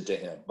listen to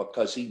him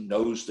because he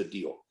knows the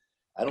deal.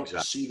 I don't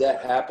see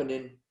that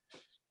happening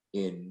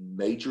in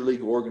major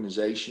league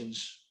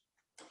organizations.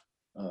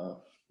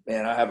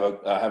 Man, I have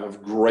a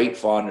great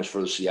fondness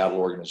for the Seattle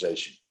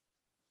organization.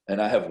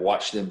 And I have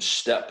watched them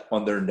step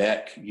on their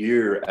neck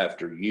year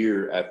after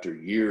year after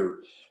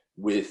year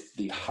with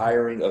the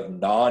hiring of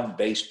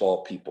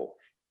non-baseball people.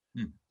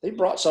 They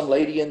brought some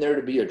lady in there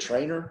to be a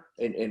trainer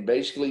and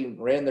basically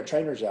ran the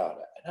trainers out.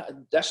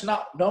 That's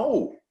not,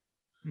 no.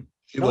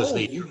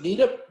 You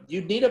need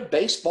a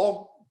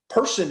baseball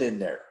person in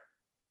there.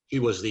 He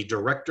was the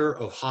director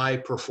of high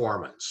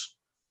performance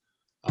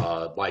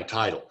by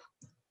title,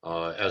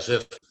 as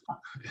if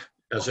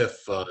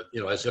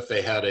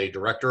they had a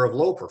director of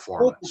low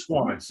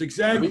performance.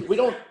 Exactly.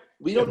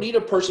 We don't need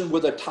a person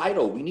with a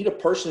title. We need a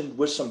person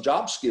with some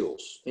job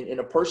skills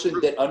and a person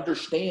that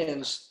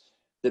understands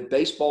that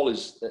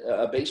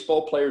a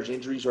baseball player's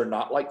injuries are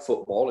not like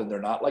football, and they're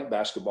not like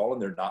basketball,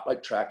 and they're not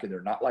like track, and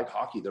they're not like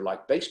hockey. They're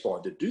like baseball.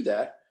 And to do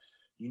that,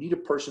 you need a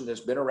person that's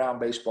been around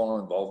baseball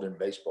and involved in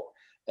baseball.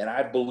 And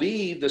I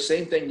believe the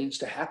same thing needs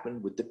to happen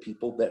with the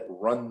people that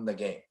run the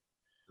game.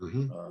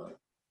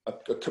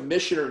 A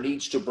commissioner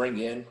needs to bring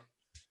in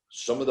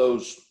some of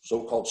those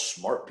so-called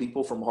smart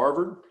people from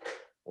Harvard,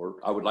 or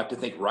I would like to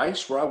think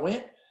Rice, where I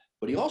went,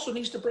 but he also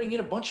needs to bring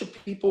in a bunch of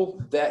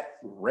people that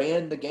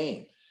ran the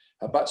game.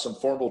 How about some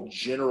former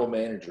general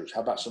managers?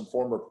 How about some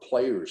former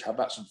players? How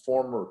about some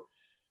former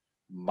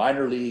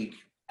minor league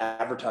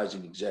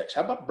advertising execs?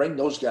 How about bring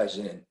those guys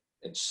in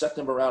and set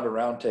them around a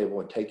round table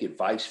and take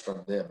advice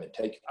from them and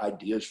take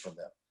ideas from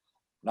them?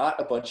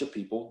 Not a bunch of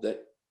people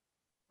that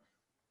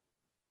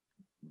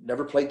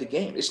never played the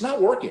game. It's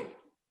not working.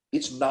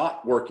 It's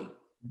not working.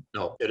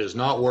 No, it is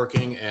not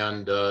working.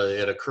 And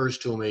it occurs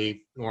to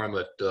me, Norm,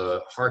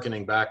 that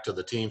hearkening back to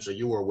the teams that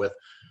you were with,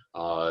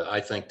 I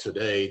think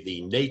today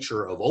the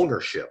nature of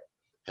ownership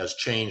has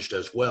changed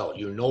as well.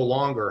 You no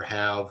longer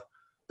have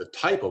the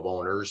type of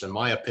owners, in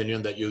my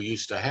opinion, that you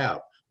used to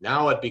have.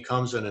 Now it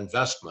becomes an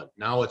investment.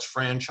 Now it's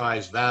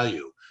franchise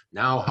value.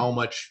 Now how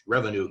much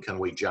revenue can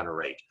we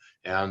generate?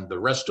 And the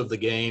rest of the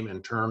game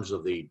in terms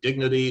of the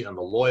dignity and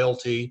the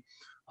loyalty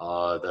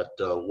that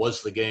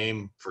was the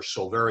game for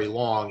so very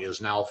long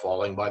is now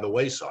falling by the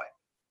wayside.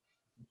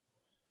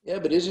 Yeah,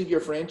 but isn't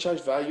your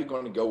franchise value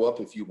going to go up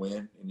if you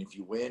win? And if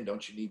you win,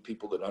 don't you need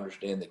people that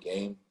understand the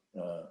game?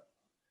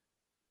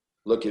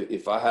 Look,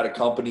 if I had a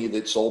company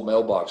that sold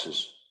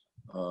mailboxes,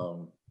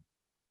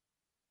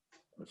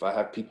 if I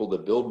have people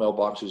that build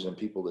mailboxes and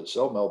people that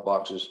sell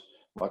mailboxes,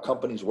 my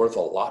company's worth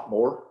a lot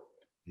more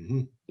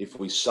if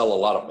we sell a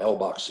lot of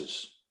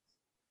mailboxes.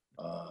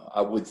 I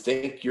would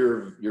think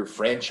your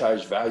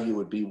franchise value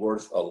would be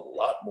worth a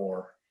lot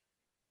more.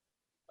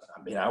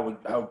 I mean,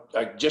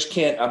 I just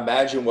can't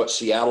imagine what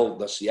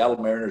the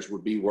Seattle Mariners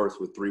would be worth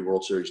with 3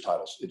 World Series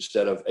titles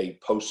instead of a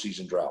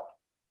postseason drought.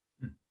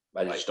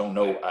 I just don't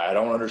know. I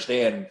don't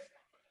understand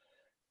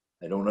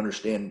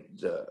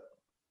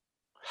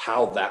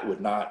how that would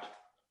not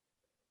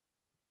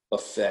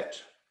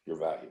affect your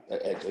value.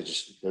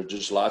 There's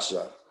just lots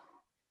of,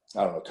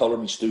 I don't know, color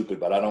me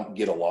stupid, but I don't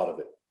get a lot of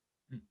it.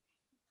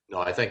 No,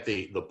 I think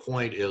the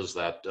point is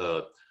that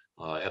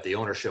at the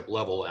ownership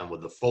level and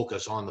with the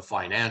focus on the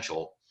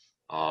financial,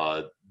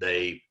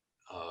 they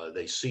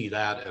see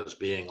that as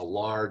being a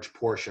large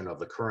portion of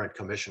the current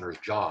commissioner's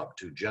job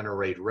to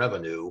generate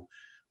revenue.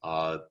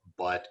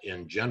 But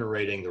in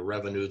generating the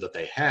revenue that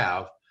they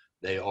have,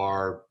 they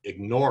are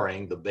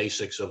ignoring the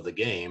basics of the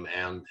game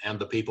and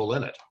the people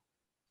in it.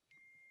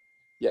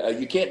 Yeah,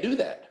 you can't do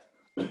that.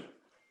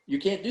 You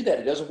can't do that.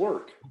 It doesn't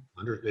work.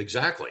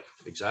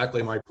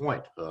 Exactly my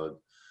point.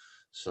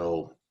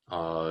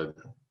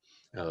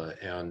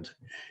 And,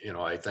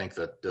 I think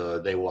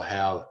that they will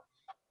have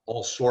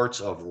all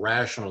sorts of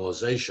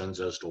rationalizations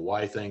as to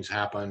why things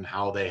happen,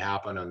 how they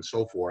happen, and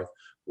so forth,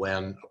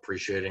 when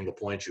appreciating the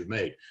points you've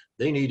made.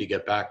 They need to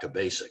get back to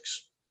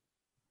basics.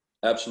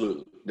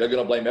 Absolutely. They're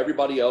going to blame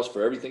everybody else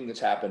for everything that's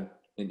happened,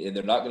 and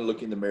they're not going to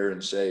look in the mirror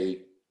and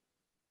say,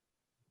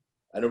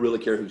 I don't really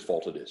care whose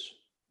fault it is.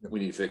 We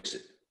need to fix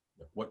it.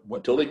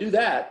 Until they do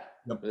that,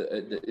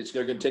 it's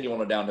going to continue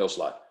on a downhill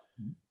slide.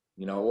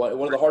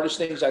 One of the hardest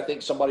things I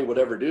think somebody would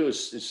ever do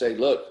is say,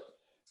 look,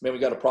 man, we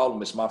got a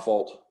problem. It's my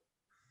fault.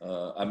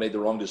 I made the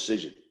wrong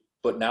decision,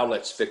 but now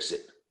let's fix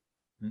it.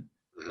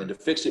 And to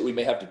fix it, we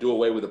may have to do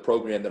away with a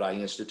program that I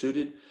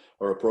instituted,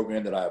 or a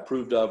program that I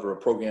approved of, or a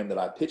program that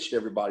I pitched to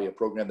everybody, a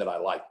program that I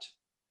liked.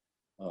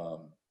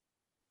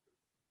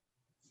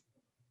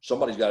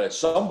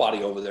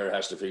 Somebody over there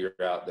has to figure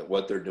out that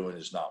what they're doing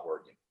is not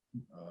working.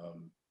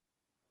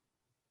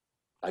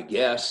 I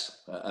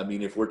guess,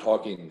 if we're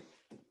talking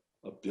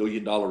 $1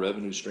 billion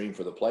revenue stream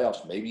for the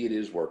playoffs, maybe it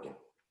is working.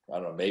 I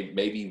don't know.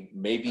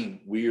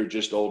 Maybe we are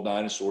just old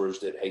dinosaurs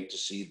that hate to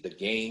see the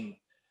game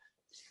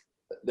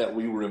that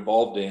we were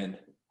involved in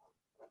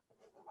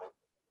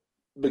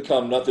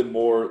become nothing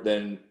more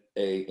than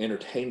a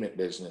entertainment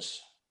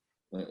business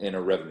and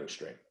a revenue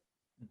stream.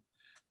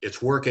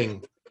 It's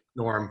working,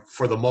 Norm,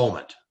 for the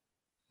moment.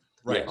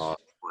 Right. But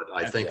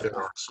I think there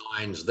are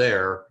signs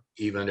there,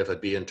 even if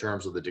it be in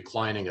terms of the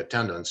declining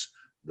attendance,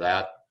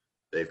 that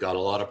they've got a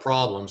lot of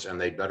problems and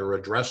they'd better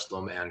address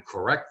them and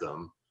correct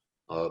them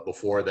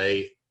before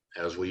they,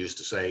 as we used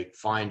to say,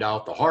 find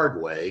out the hard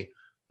way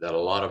that a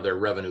lot of their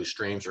revenue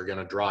streams are going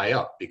to dry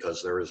up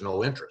because there is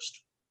no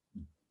interest.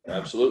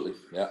 Absolutely.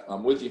 Yeah,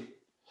 I'm with you.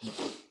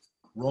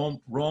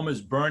 Rome is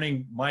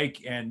burning,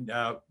 Mike, and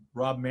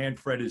Rob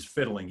Manfred is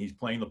fiddling. He's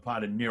playing the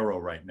part of Nero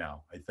right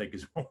now, I think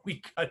is what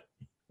we got.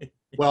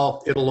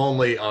 Well, it'll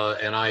only,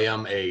 and I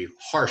am a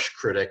harsh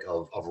critic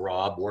of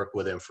Rob, worked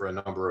with him for a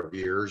number of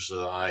years.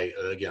 I,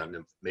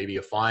 again, maybe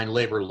a fine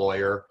labor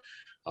lawyer,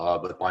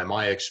 but by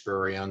my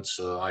experience,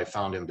 I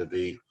found him to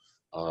be,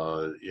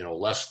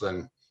 less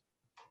than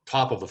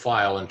top of the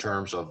file in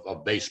terms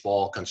of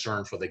baseball,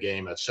 concern for the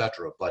game,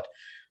 etc. But,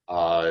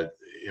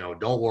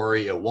 don't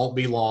worry, it won't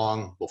be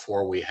long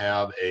before we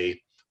have a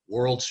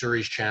World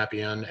Series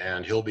champion,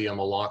 and he'll be in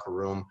the locker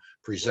room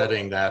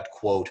presenting that,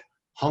 quote,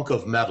 hunk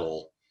of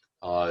metal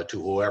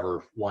to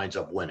whoever winds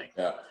up winning.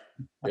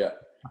 Yeah.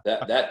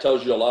 That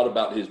tells you a lot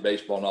about his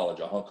baseball knowledge,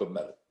 a hunk of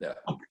metal. Yeah.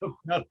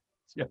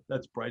 Yeah,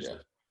 that's priceless.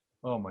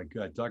 Yeah. Oh, my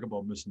God. Talk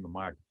about missing the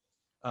mark.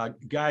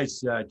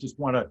 Guys, just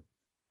want to,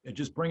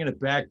 just bringing it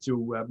back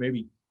to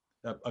maybe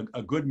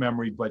a good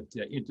memory, but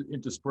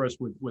interspersed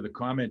with a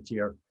comment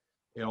here.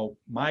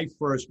 My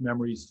first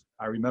memories,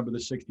 I remember the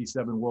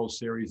 67 World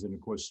Series. And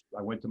of course,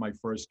 I went to my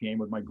first game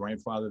with my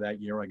grandfather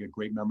that year. I get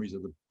great memories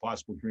of the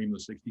possible dream of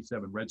the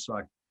 67 Red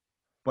Sox.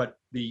 But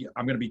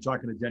I'm going to be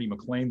talking to Denny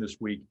McLain this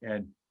week,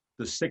 and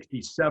the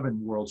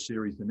 67 World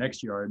Series the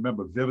next year, I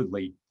remember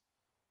vividly.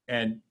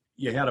 And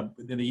you had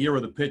in the year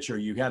of the pitcher,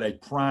 you had a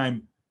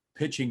prime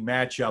pitching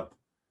matchup.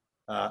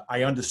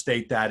 I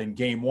understate that. In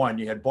game one,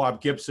 you had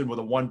Bob Gibson with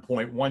a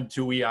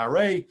 1.12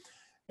 ERA,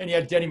 and you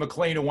had Denny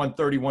McLain who won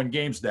 31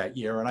 games that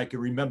year. And I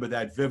can remember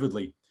that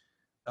vividly.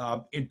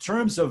 In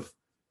terms of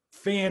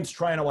fans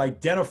trying to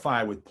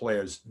identify with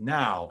players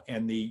now,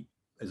 and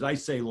as I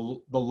say,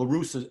 the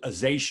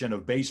LaRussization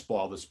of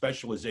baseball, the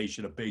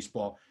specialization of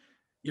baseball,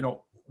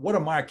 what a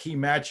marquee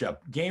matchup.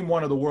 Game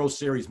one of the World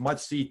Series,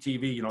 must-see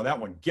TV, that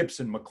one,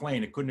 Gibson,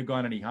 McLain, it couldn't have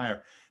gone any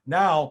higher.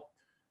 Now,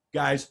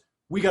 guys,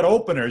 we got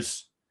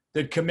openers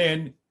that come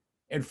in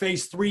and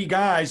face three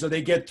guys, or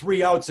they get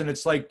 3 outs, and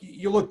it's like,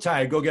 you look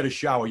tired, go get a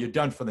shower, you're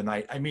done for the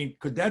night. I mean,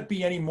 could that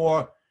be any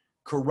more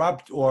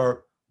corrupt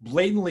or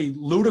blatantly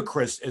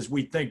ludicrous as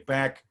we think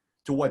back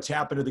to what's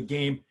happened to the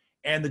game?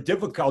 And the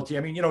difficulty,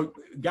 I mean,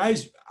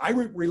 guys, I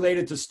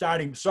related to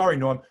starting, sorry,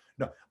 Norm,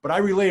 no, but I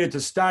related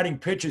to starting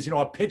pitches,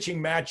 a pitching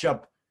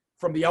matchup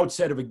from the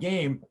outset of a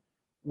game.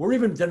 We're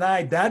even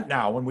denied that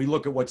now when we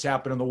look at what's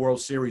happened in the World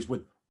Series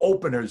with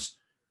openers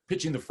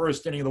pitching the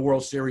first inning of the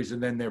World Series,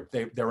 and then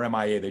they're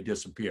MIA, they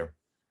disappear.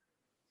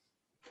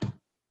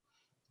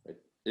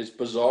 It's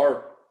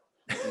bizarre.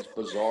 It's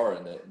bizarre.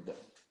 And,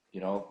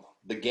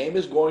 the game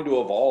is going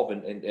to evolve,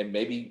 and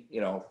maybe,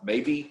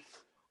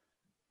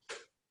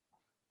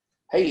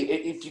 hey,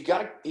 if you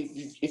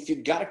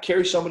got to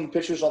carry so many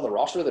pitchers on the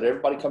roster that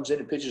everybody comes in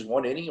and pitches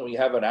one inning, when you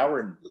have an hour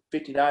and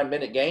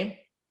 59-minute game,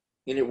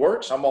 and it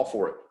works, I'm all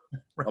for it.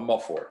 Right. I'm all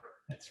for it.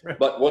 That's right.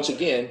 But once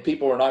again,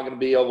 people are not going to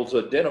be able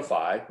to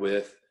identify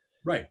with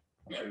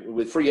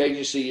free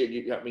agency.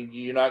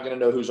 You're not going to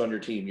know who's on your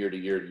team year to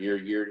year to year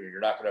to year. You're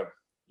not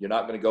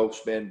going to go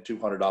spend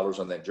 $200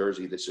 on that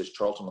jersey that says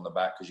Charlton on the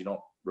back because you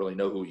don't really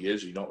know who he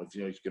is. You don't, if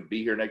you know he's going to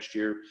be here next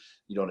year.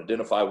 You don't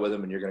identify with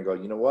him, and you're going to go,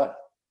 you know what?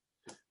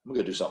 I'm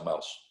going to do something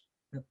else.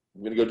 I'm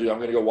going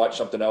to go watch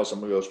something else. I'm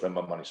going to go spend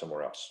my money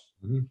somewhere else.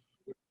 Mm-hmm.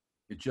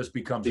 It just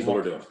becomes people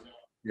are doing.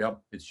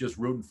 Yep. It's just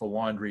rooting for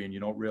laundry, and you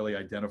don't really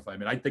identify. I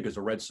mean, I think as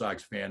a Red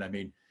Sox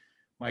fan,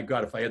 my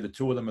God, if I had the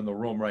two of them in the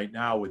room right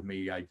now with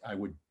me, I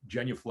would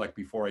genuflect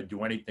before I'd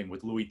do anything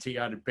with Luis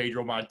Tiant and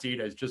Pedro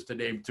Martinez, just to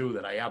name two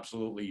that I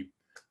absolutely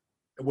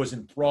was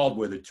enthralled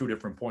with at two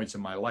different points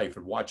in my life,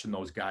 and watching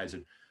those guys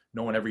and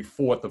knowing every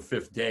fourth or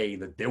fifth day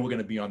that they were going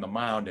to be on the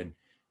mound. And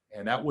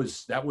that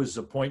was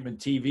appointment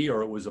TV,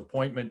 or it was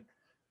appointment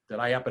that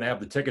I happen to have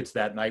the tickets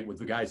that night with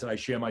the guys that I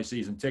share my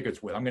season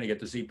tickets with. I'm going to get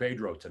to see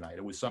Pedro tonight.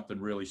 It was something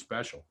really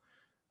special.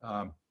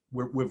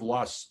 We've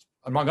lost,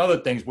 among other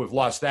things, we've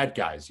lost that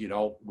guys,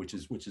 which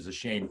is a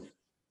shame.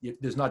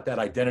 There's not that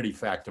identity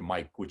factor,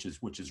 Mike, which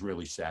is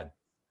really sad.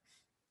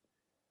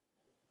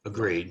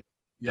 Agreed.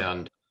 Yeah.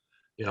 And,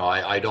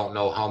 I don't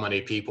know how many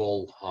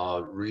people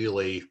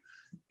really,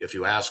 if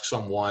you ask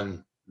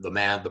someone,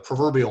 the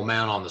proverbial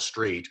man on the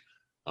street,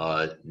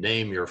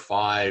 name your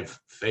 5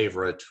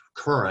 favorite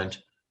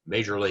current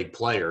major league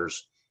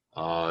players.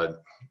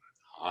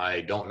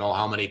 I don't know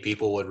how many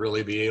people would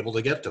really be able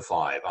to get to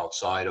 5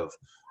 outside of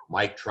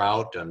Mike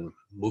Trout and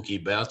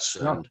Mookie Betts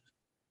and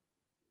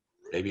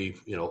maybe,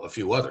 a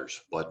few others.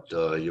 But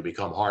you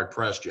become hard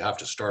pressed. You have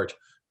to start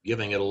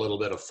giving it a little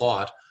bit of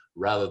thought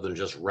rather than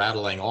just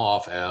rattling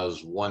off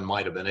as one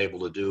might have been able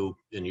to do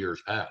in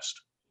years past.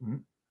 Mm-hmm.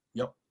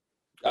 Yep.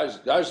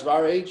 Guys of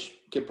our age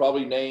could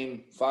probably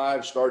name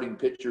 5 starting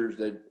pitchers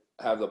that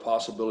have the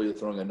possibility of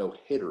throwing a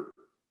no-hitter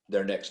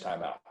their next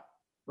time out.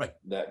 Right.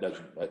 That's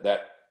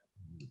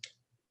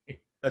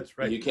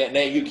right. You can't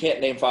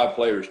name 5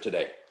 players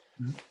today.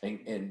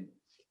 Mm-hmm. And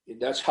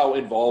that's how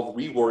involved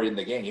we were in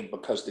the game,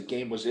 because the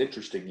game was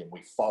interesting and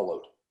we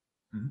followed.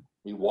 Mm-hmm.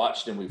 We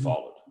watched and we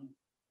followed.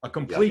 A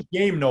complete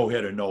game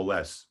no-hitter, no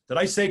less. Did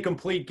I say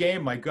complete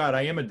game? My God,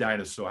 I am a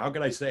dinosaur. How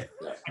could I say?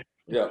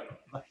 Yeah.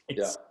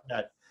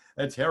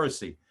 That's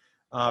heresy.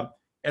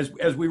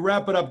 As we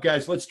wrap it up,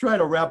 guys, let's try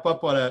to wrap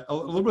up on a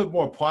little bit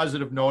more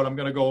positive note.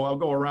 I'll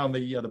go around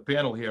the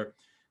panel here.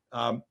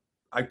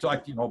 I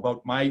talked,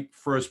 about my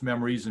first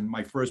memories, and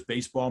my first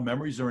baseball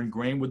memories are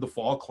ingrained with the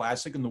Fall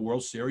Classic and the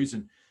World Series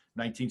in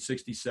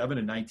 1967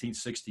 and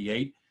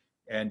 1968.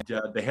 And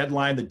the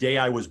headline the day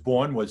I was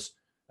born was,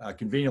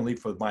 conveniently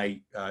for my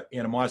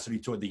animosity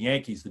toward the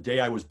Yankees, the day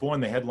I was born,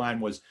 the headline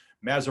was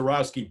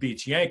Mazeroski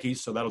beats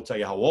Yankees. So that'll tell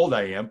you how old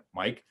I am,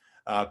 Mike,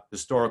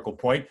 historical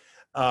point.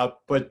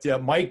 But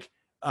Mike,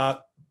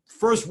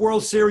 first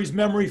World Series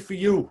memory for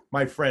you,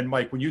 my friend,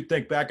 Mike, when you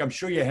think back, I'm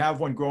sure you have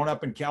one growing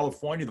up in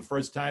California, the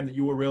first time that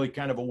you were really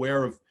kind of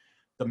aware of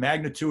the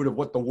magnitude of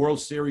what the World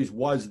Series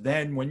was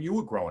then when you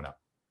were growing up.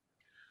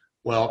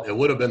 Well, it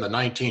would have been the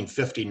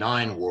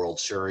 1959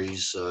 World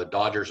Series,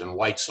 Dodgers and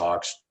White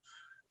Sox,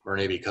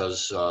 Bernie,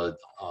 because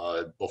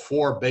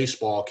before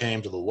baseball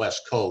came to the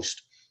West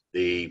Coast,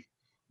 the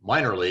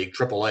minor league,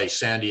 AAA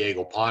San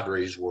Diego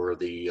Padres were in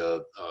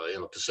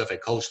the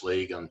Pacific Coast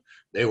League, and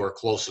they were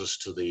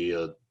closest to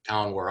the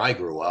town where I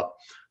grew up.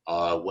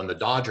 When the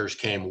Dodgers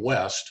came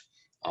west,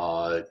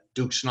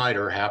 Duke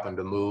Snyder happened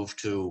to move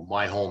to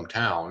my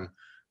hometown,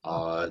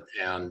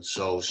 and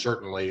so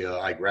certainly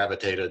I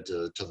gravitated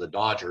to the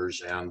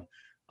Dodgers, and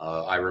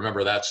I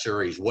remember that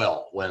series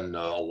well, when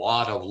a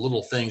lot of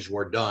little things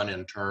were done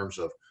in terms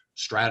of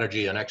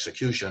strategy and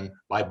execution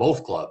by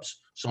both clubs,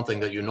 something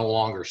that you no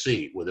longer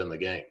see within the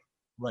game.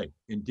 Right,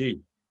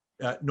 indeed.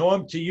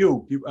 Norm, to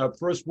you,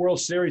 first World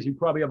Series, you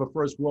probably have a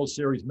first World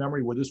Series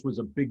memory where this was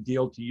a big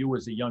deal to you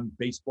as a young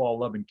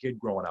baseball-loving kid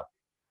growing up.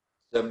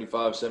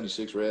 75,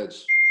 76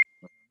 Reds.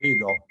 There you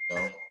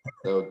go.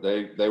 So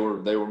they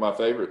were my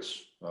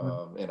favorites,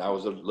 and I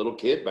was a little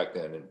kid back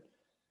then,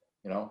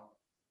 and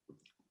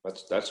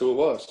that's who it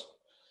was.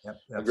 Yep,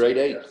 a great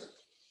eight.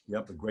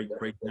 Yep, a great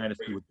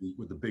dynasty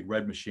with the big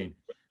red machine.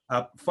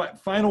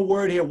 Final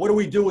word here. What do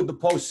we do with the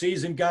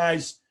postseason,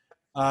 guys?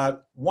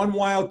 One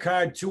wild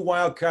card, two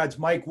wild cards.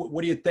 Mike,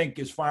 what do you think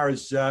as far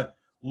as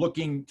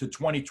looking to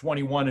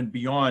 2021 and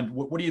beyond?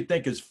 What do you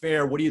think is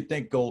fair? What do you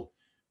think will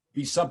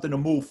be something to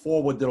move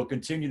forward that'll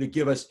continue to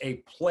give us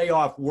a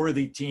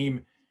playoff-worthy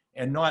team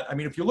and not – I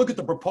mean, if you look at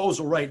the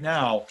proposal right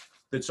now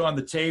that's on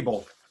the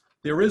table,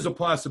 there is a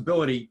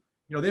possibility –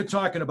 they're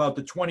talking about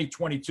the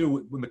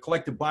 2022 when the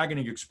collective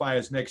bargaining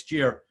expires next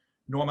year.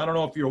 Norm, I don't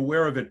know if you're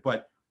aware of it,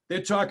 but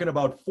they're talking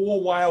about 4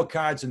 wild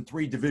cards and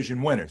 3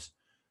 division winners.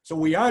 So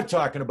we are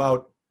talking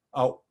about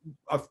a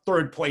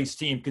third-place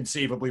team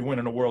conceivably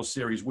winning a World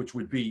Series, which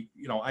would be,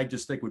 I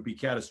just think would be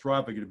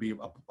catastrophic. It would be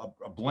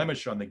a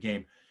blemish on the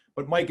game.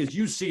 But, Mike, as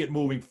you see it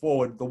moving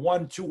forward, the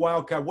 1-2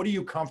 wild card, what are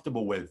you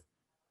comfortable with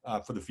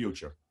for the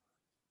future?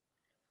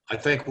 I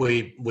think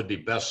we would be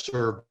best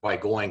served by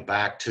going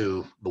back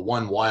to the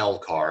 1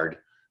 wild card,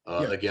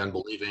 again,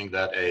 believing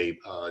that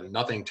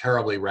nothing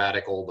terribly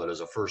radical, but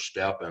as a first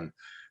step.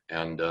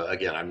 And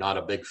again, I'm not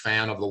a big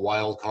fan of the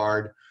wild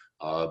card,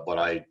 but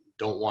I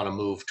don't want to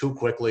move too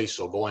quickly.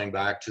 So going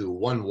back to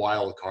 1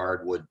 wild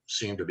card would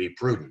seem to be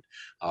prudent.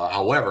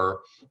 However,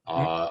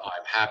 I'm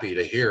happy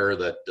to hear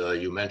that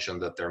you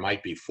mentioned that there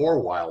might be 4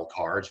 wild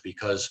cards,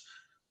 because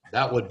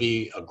that would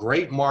be a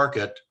great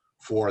market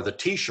for the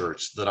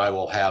T-shirts that I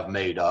will have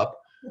made up,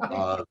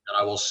 that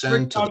I will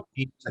send to the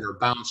teams that are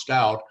bounced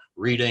out,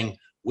 reading,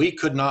 "We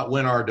could not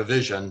win our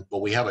division, but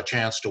we have a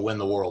chance to win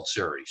the World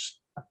Series."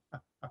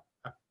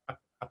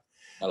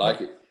 I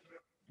like it.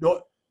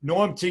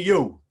 Norm, to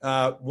you,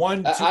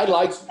 1, 2. I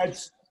like.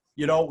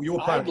 You were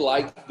part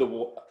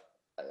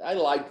I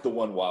like the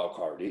 1 wild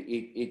card.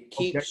 It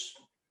keeps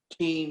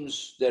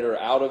teams that are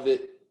out of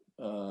it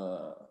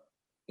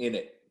in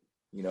it.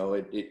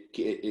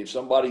 If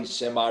somebody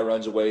semi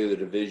runs away with the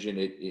division,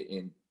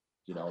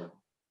 you're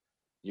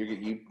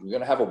going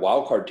to have a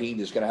wild card team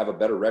that's going to have a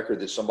better record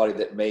than somebody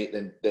that may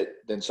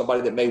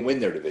win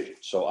their division.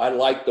 So I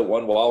like the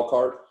 1 wild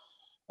card.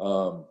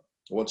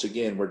 Once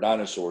again, we're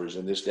dinosaurs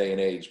in this day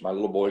and age. My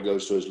little boy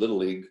goes to his little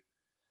league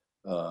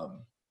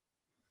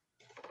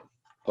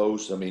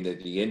post. I mean,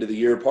 at the end of the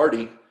year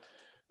party.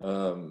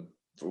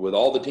 With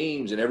all the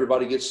teams and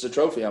everybody gets the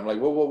trophy. I'm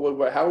like,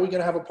 well, how are we going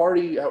to have a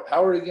party?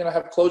 How are we going to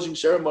have closing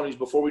ceremonies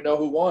before we know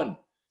who won?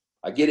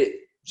 I get it.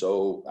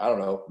 So I don't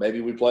know. Maybe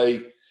we play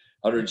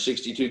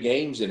 162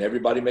 games and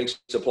everybody makes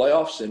the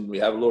playoffs and we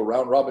have a little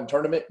round robin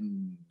tournament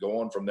and go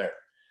on from there.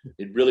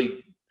 It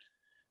really,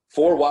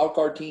 4 wild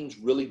card teams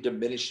really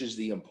diminishes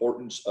the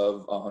importance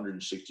of a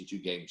 162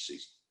 game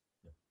season.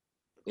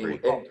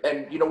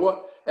 And you know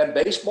what? And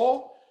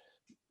baseball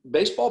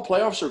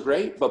playoffs are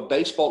great, but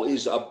baseball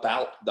is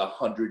about the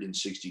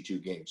 162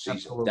 game season.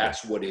 Absolutely.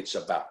 That's what it's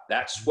about.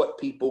 That's what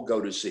people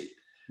go to see.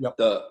 Yep.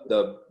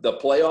 The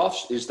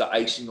playoffs is the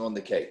icing on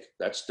the cake.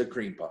 That's the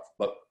cream puff.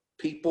 But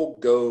people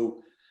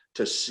go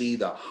to see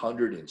the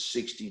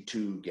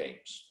 162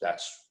 games.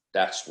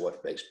 That's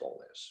what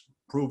baseball is.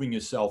 Proving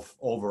yourself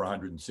over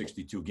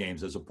 162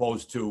 games as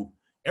opposed to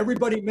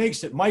everybody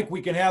makes it. Mike,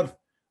 we can have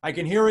I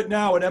can hear it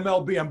now at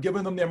MLB. I'm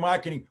giving them their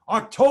marketing.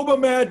 October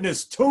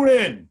Madness, tune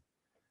in.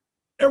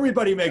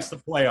 Everybody makes the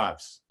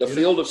playoffs. The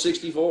field of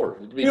 64.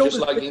 It'd be just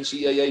like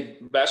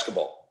NCAA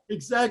basketball.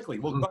 Exactly.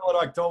 We'll call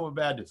it October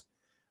Madness.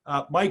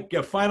 Mike,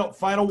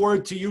 final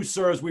word to you,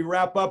 sir, as we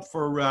wrap up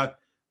for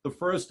the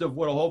first of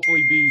what will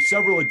hopefully be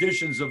several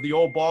editions of the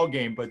old ball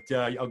game. But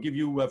I'll give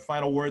you a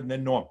final word and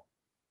then Norm.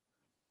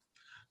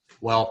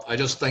 Well, I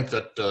just think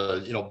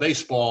that,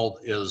 baseball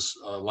is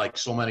like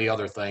so many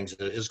other things,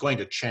 is going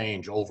to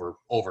change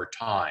over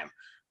time.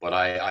 But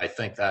I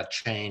think that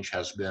change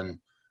has been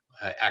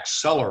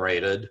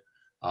accelerated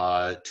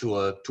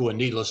to a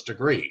needless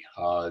degree.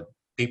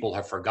 People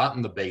have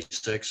forgotten the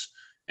basics,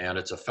 and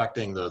it's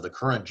affecting the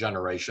current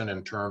generation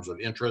in terms of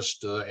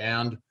interest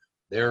and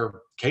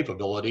their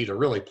capability to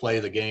really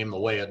play the game the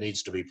way it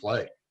needs to be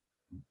played.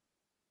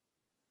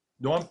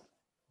 Norm?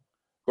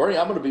 Bernie,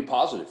 I'm going to be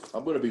positive.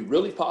 I'm going to be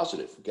really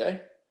positive,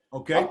 okay?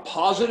 Okay. I'm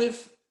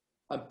positive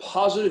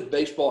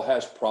baseball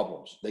has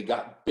problems. They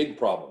got big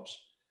problems.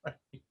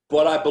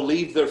 But I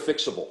believe they're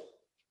fixable.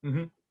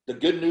 Mm-hmm. The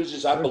good news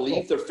is I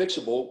believe they're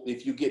fixable.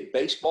 If you get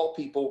baseball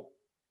people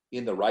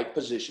in the right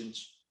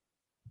positions,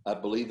 I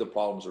believe the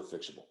problems are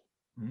fixable.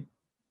 Mm-hmm.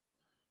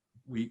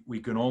 We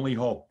can only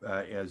hope,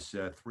 as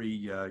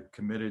three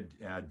committed,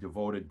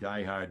 devoted,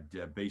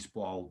 diehard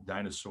baseball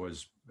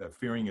dinosaurs,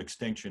 fearing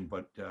extinction,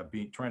 but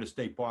trying to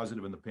stay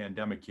positive in the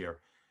pandemic here.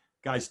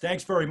 Guys,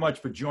 thanks very much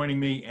for joining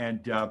me,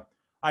 and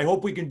I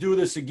hope we can do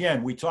this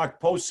again. We talked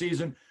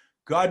postseason.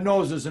 God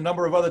knows there's a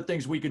number of other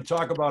things we can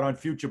talk about on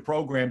future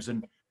programs,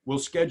 and we'll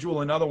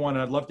schedule another one.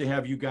 I'd love to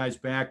have you guys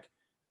back.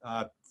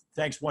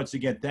 Thanks once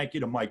again. Thank you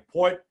to Mike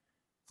Port.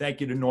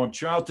 Thank you to Norm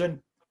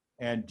Charlton,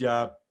 and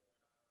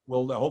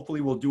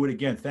hopefully we'll do it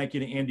again. Thank you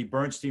to Andy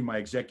Bernstein, my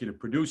executive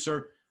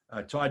producer,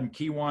 Todd and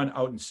Kiwan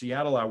out in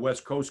Seattle, our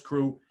West Coast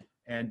crew.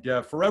 And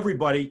for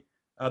everybody,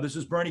 this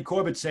is Bernie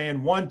Corbett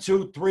saying 1,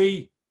 2,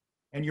 3,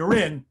 and you're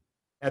in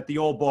at the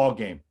old ball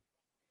game.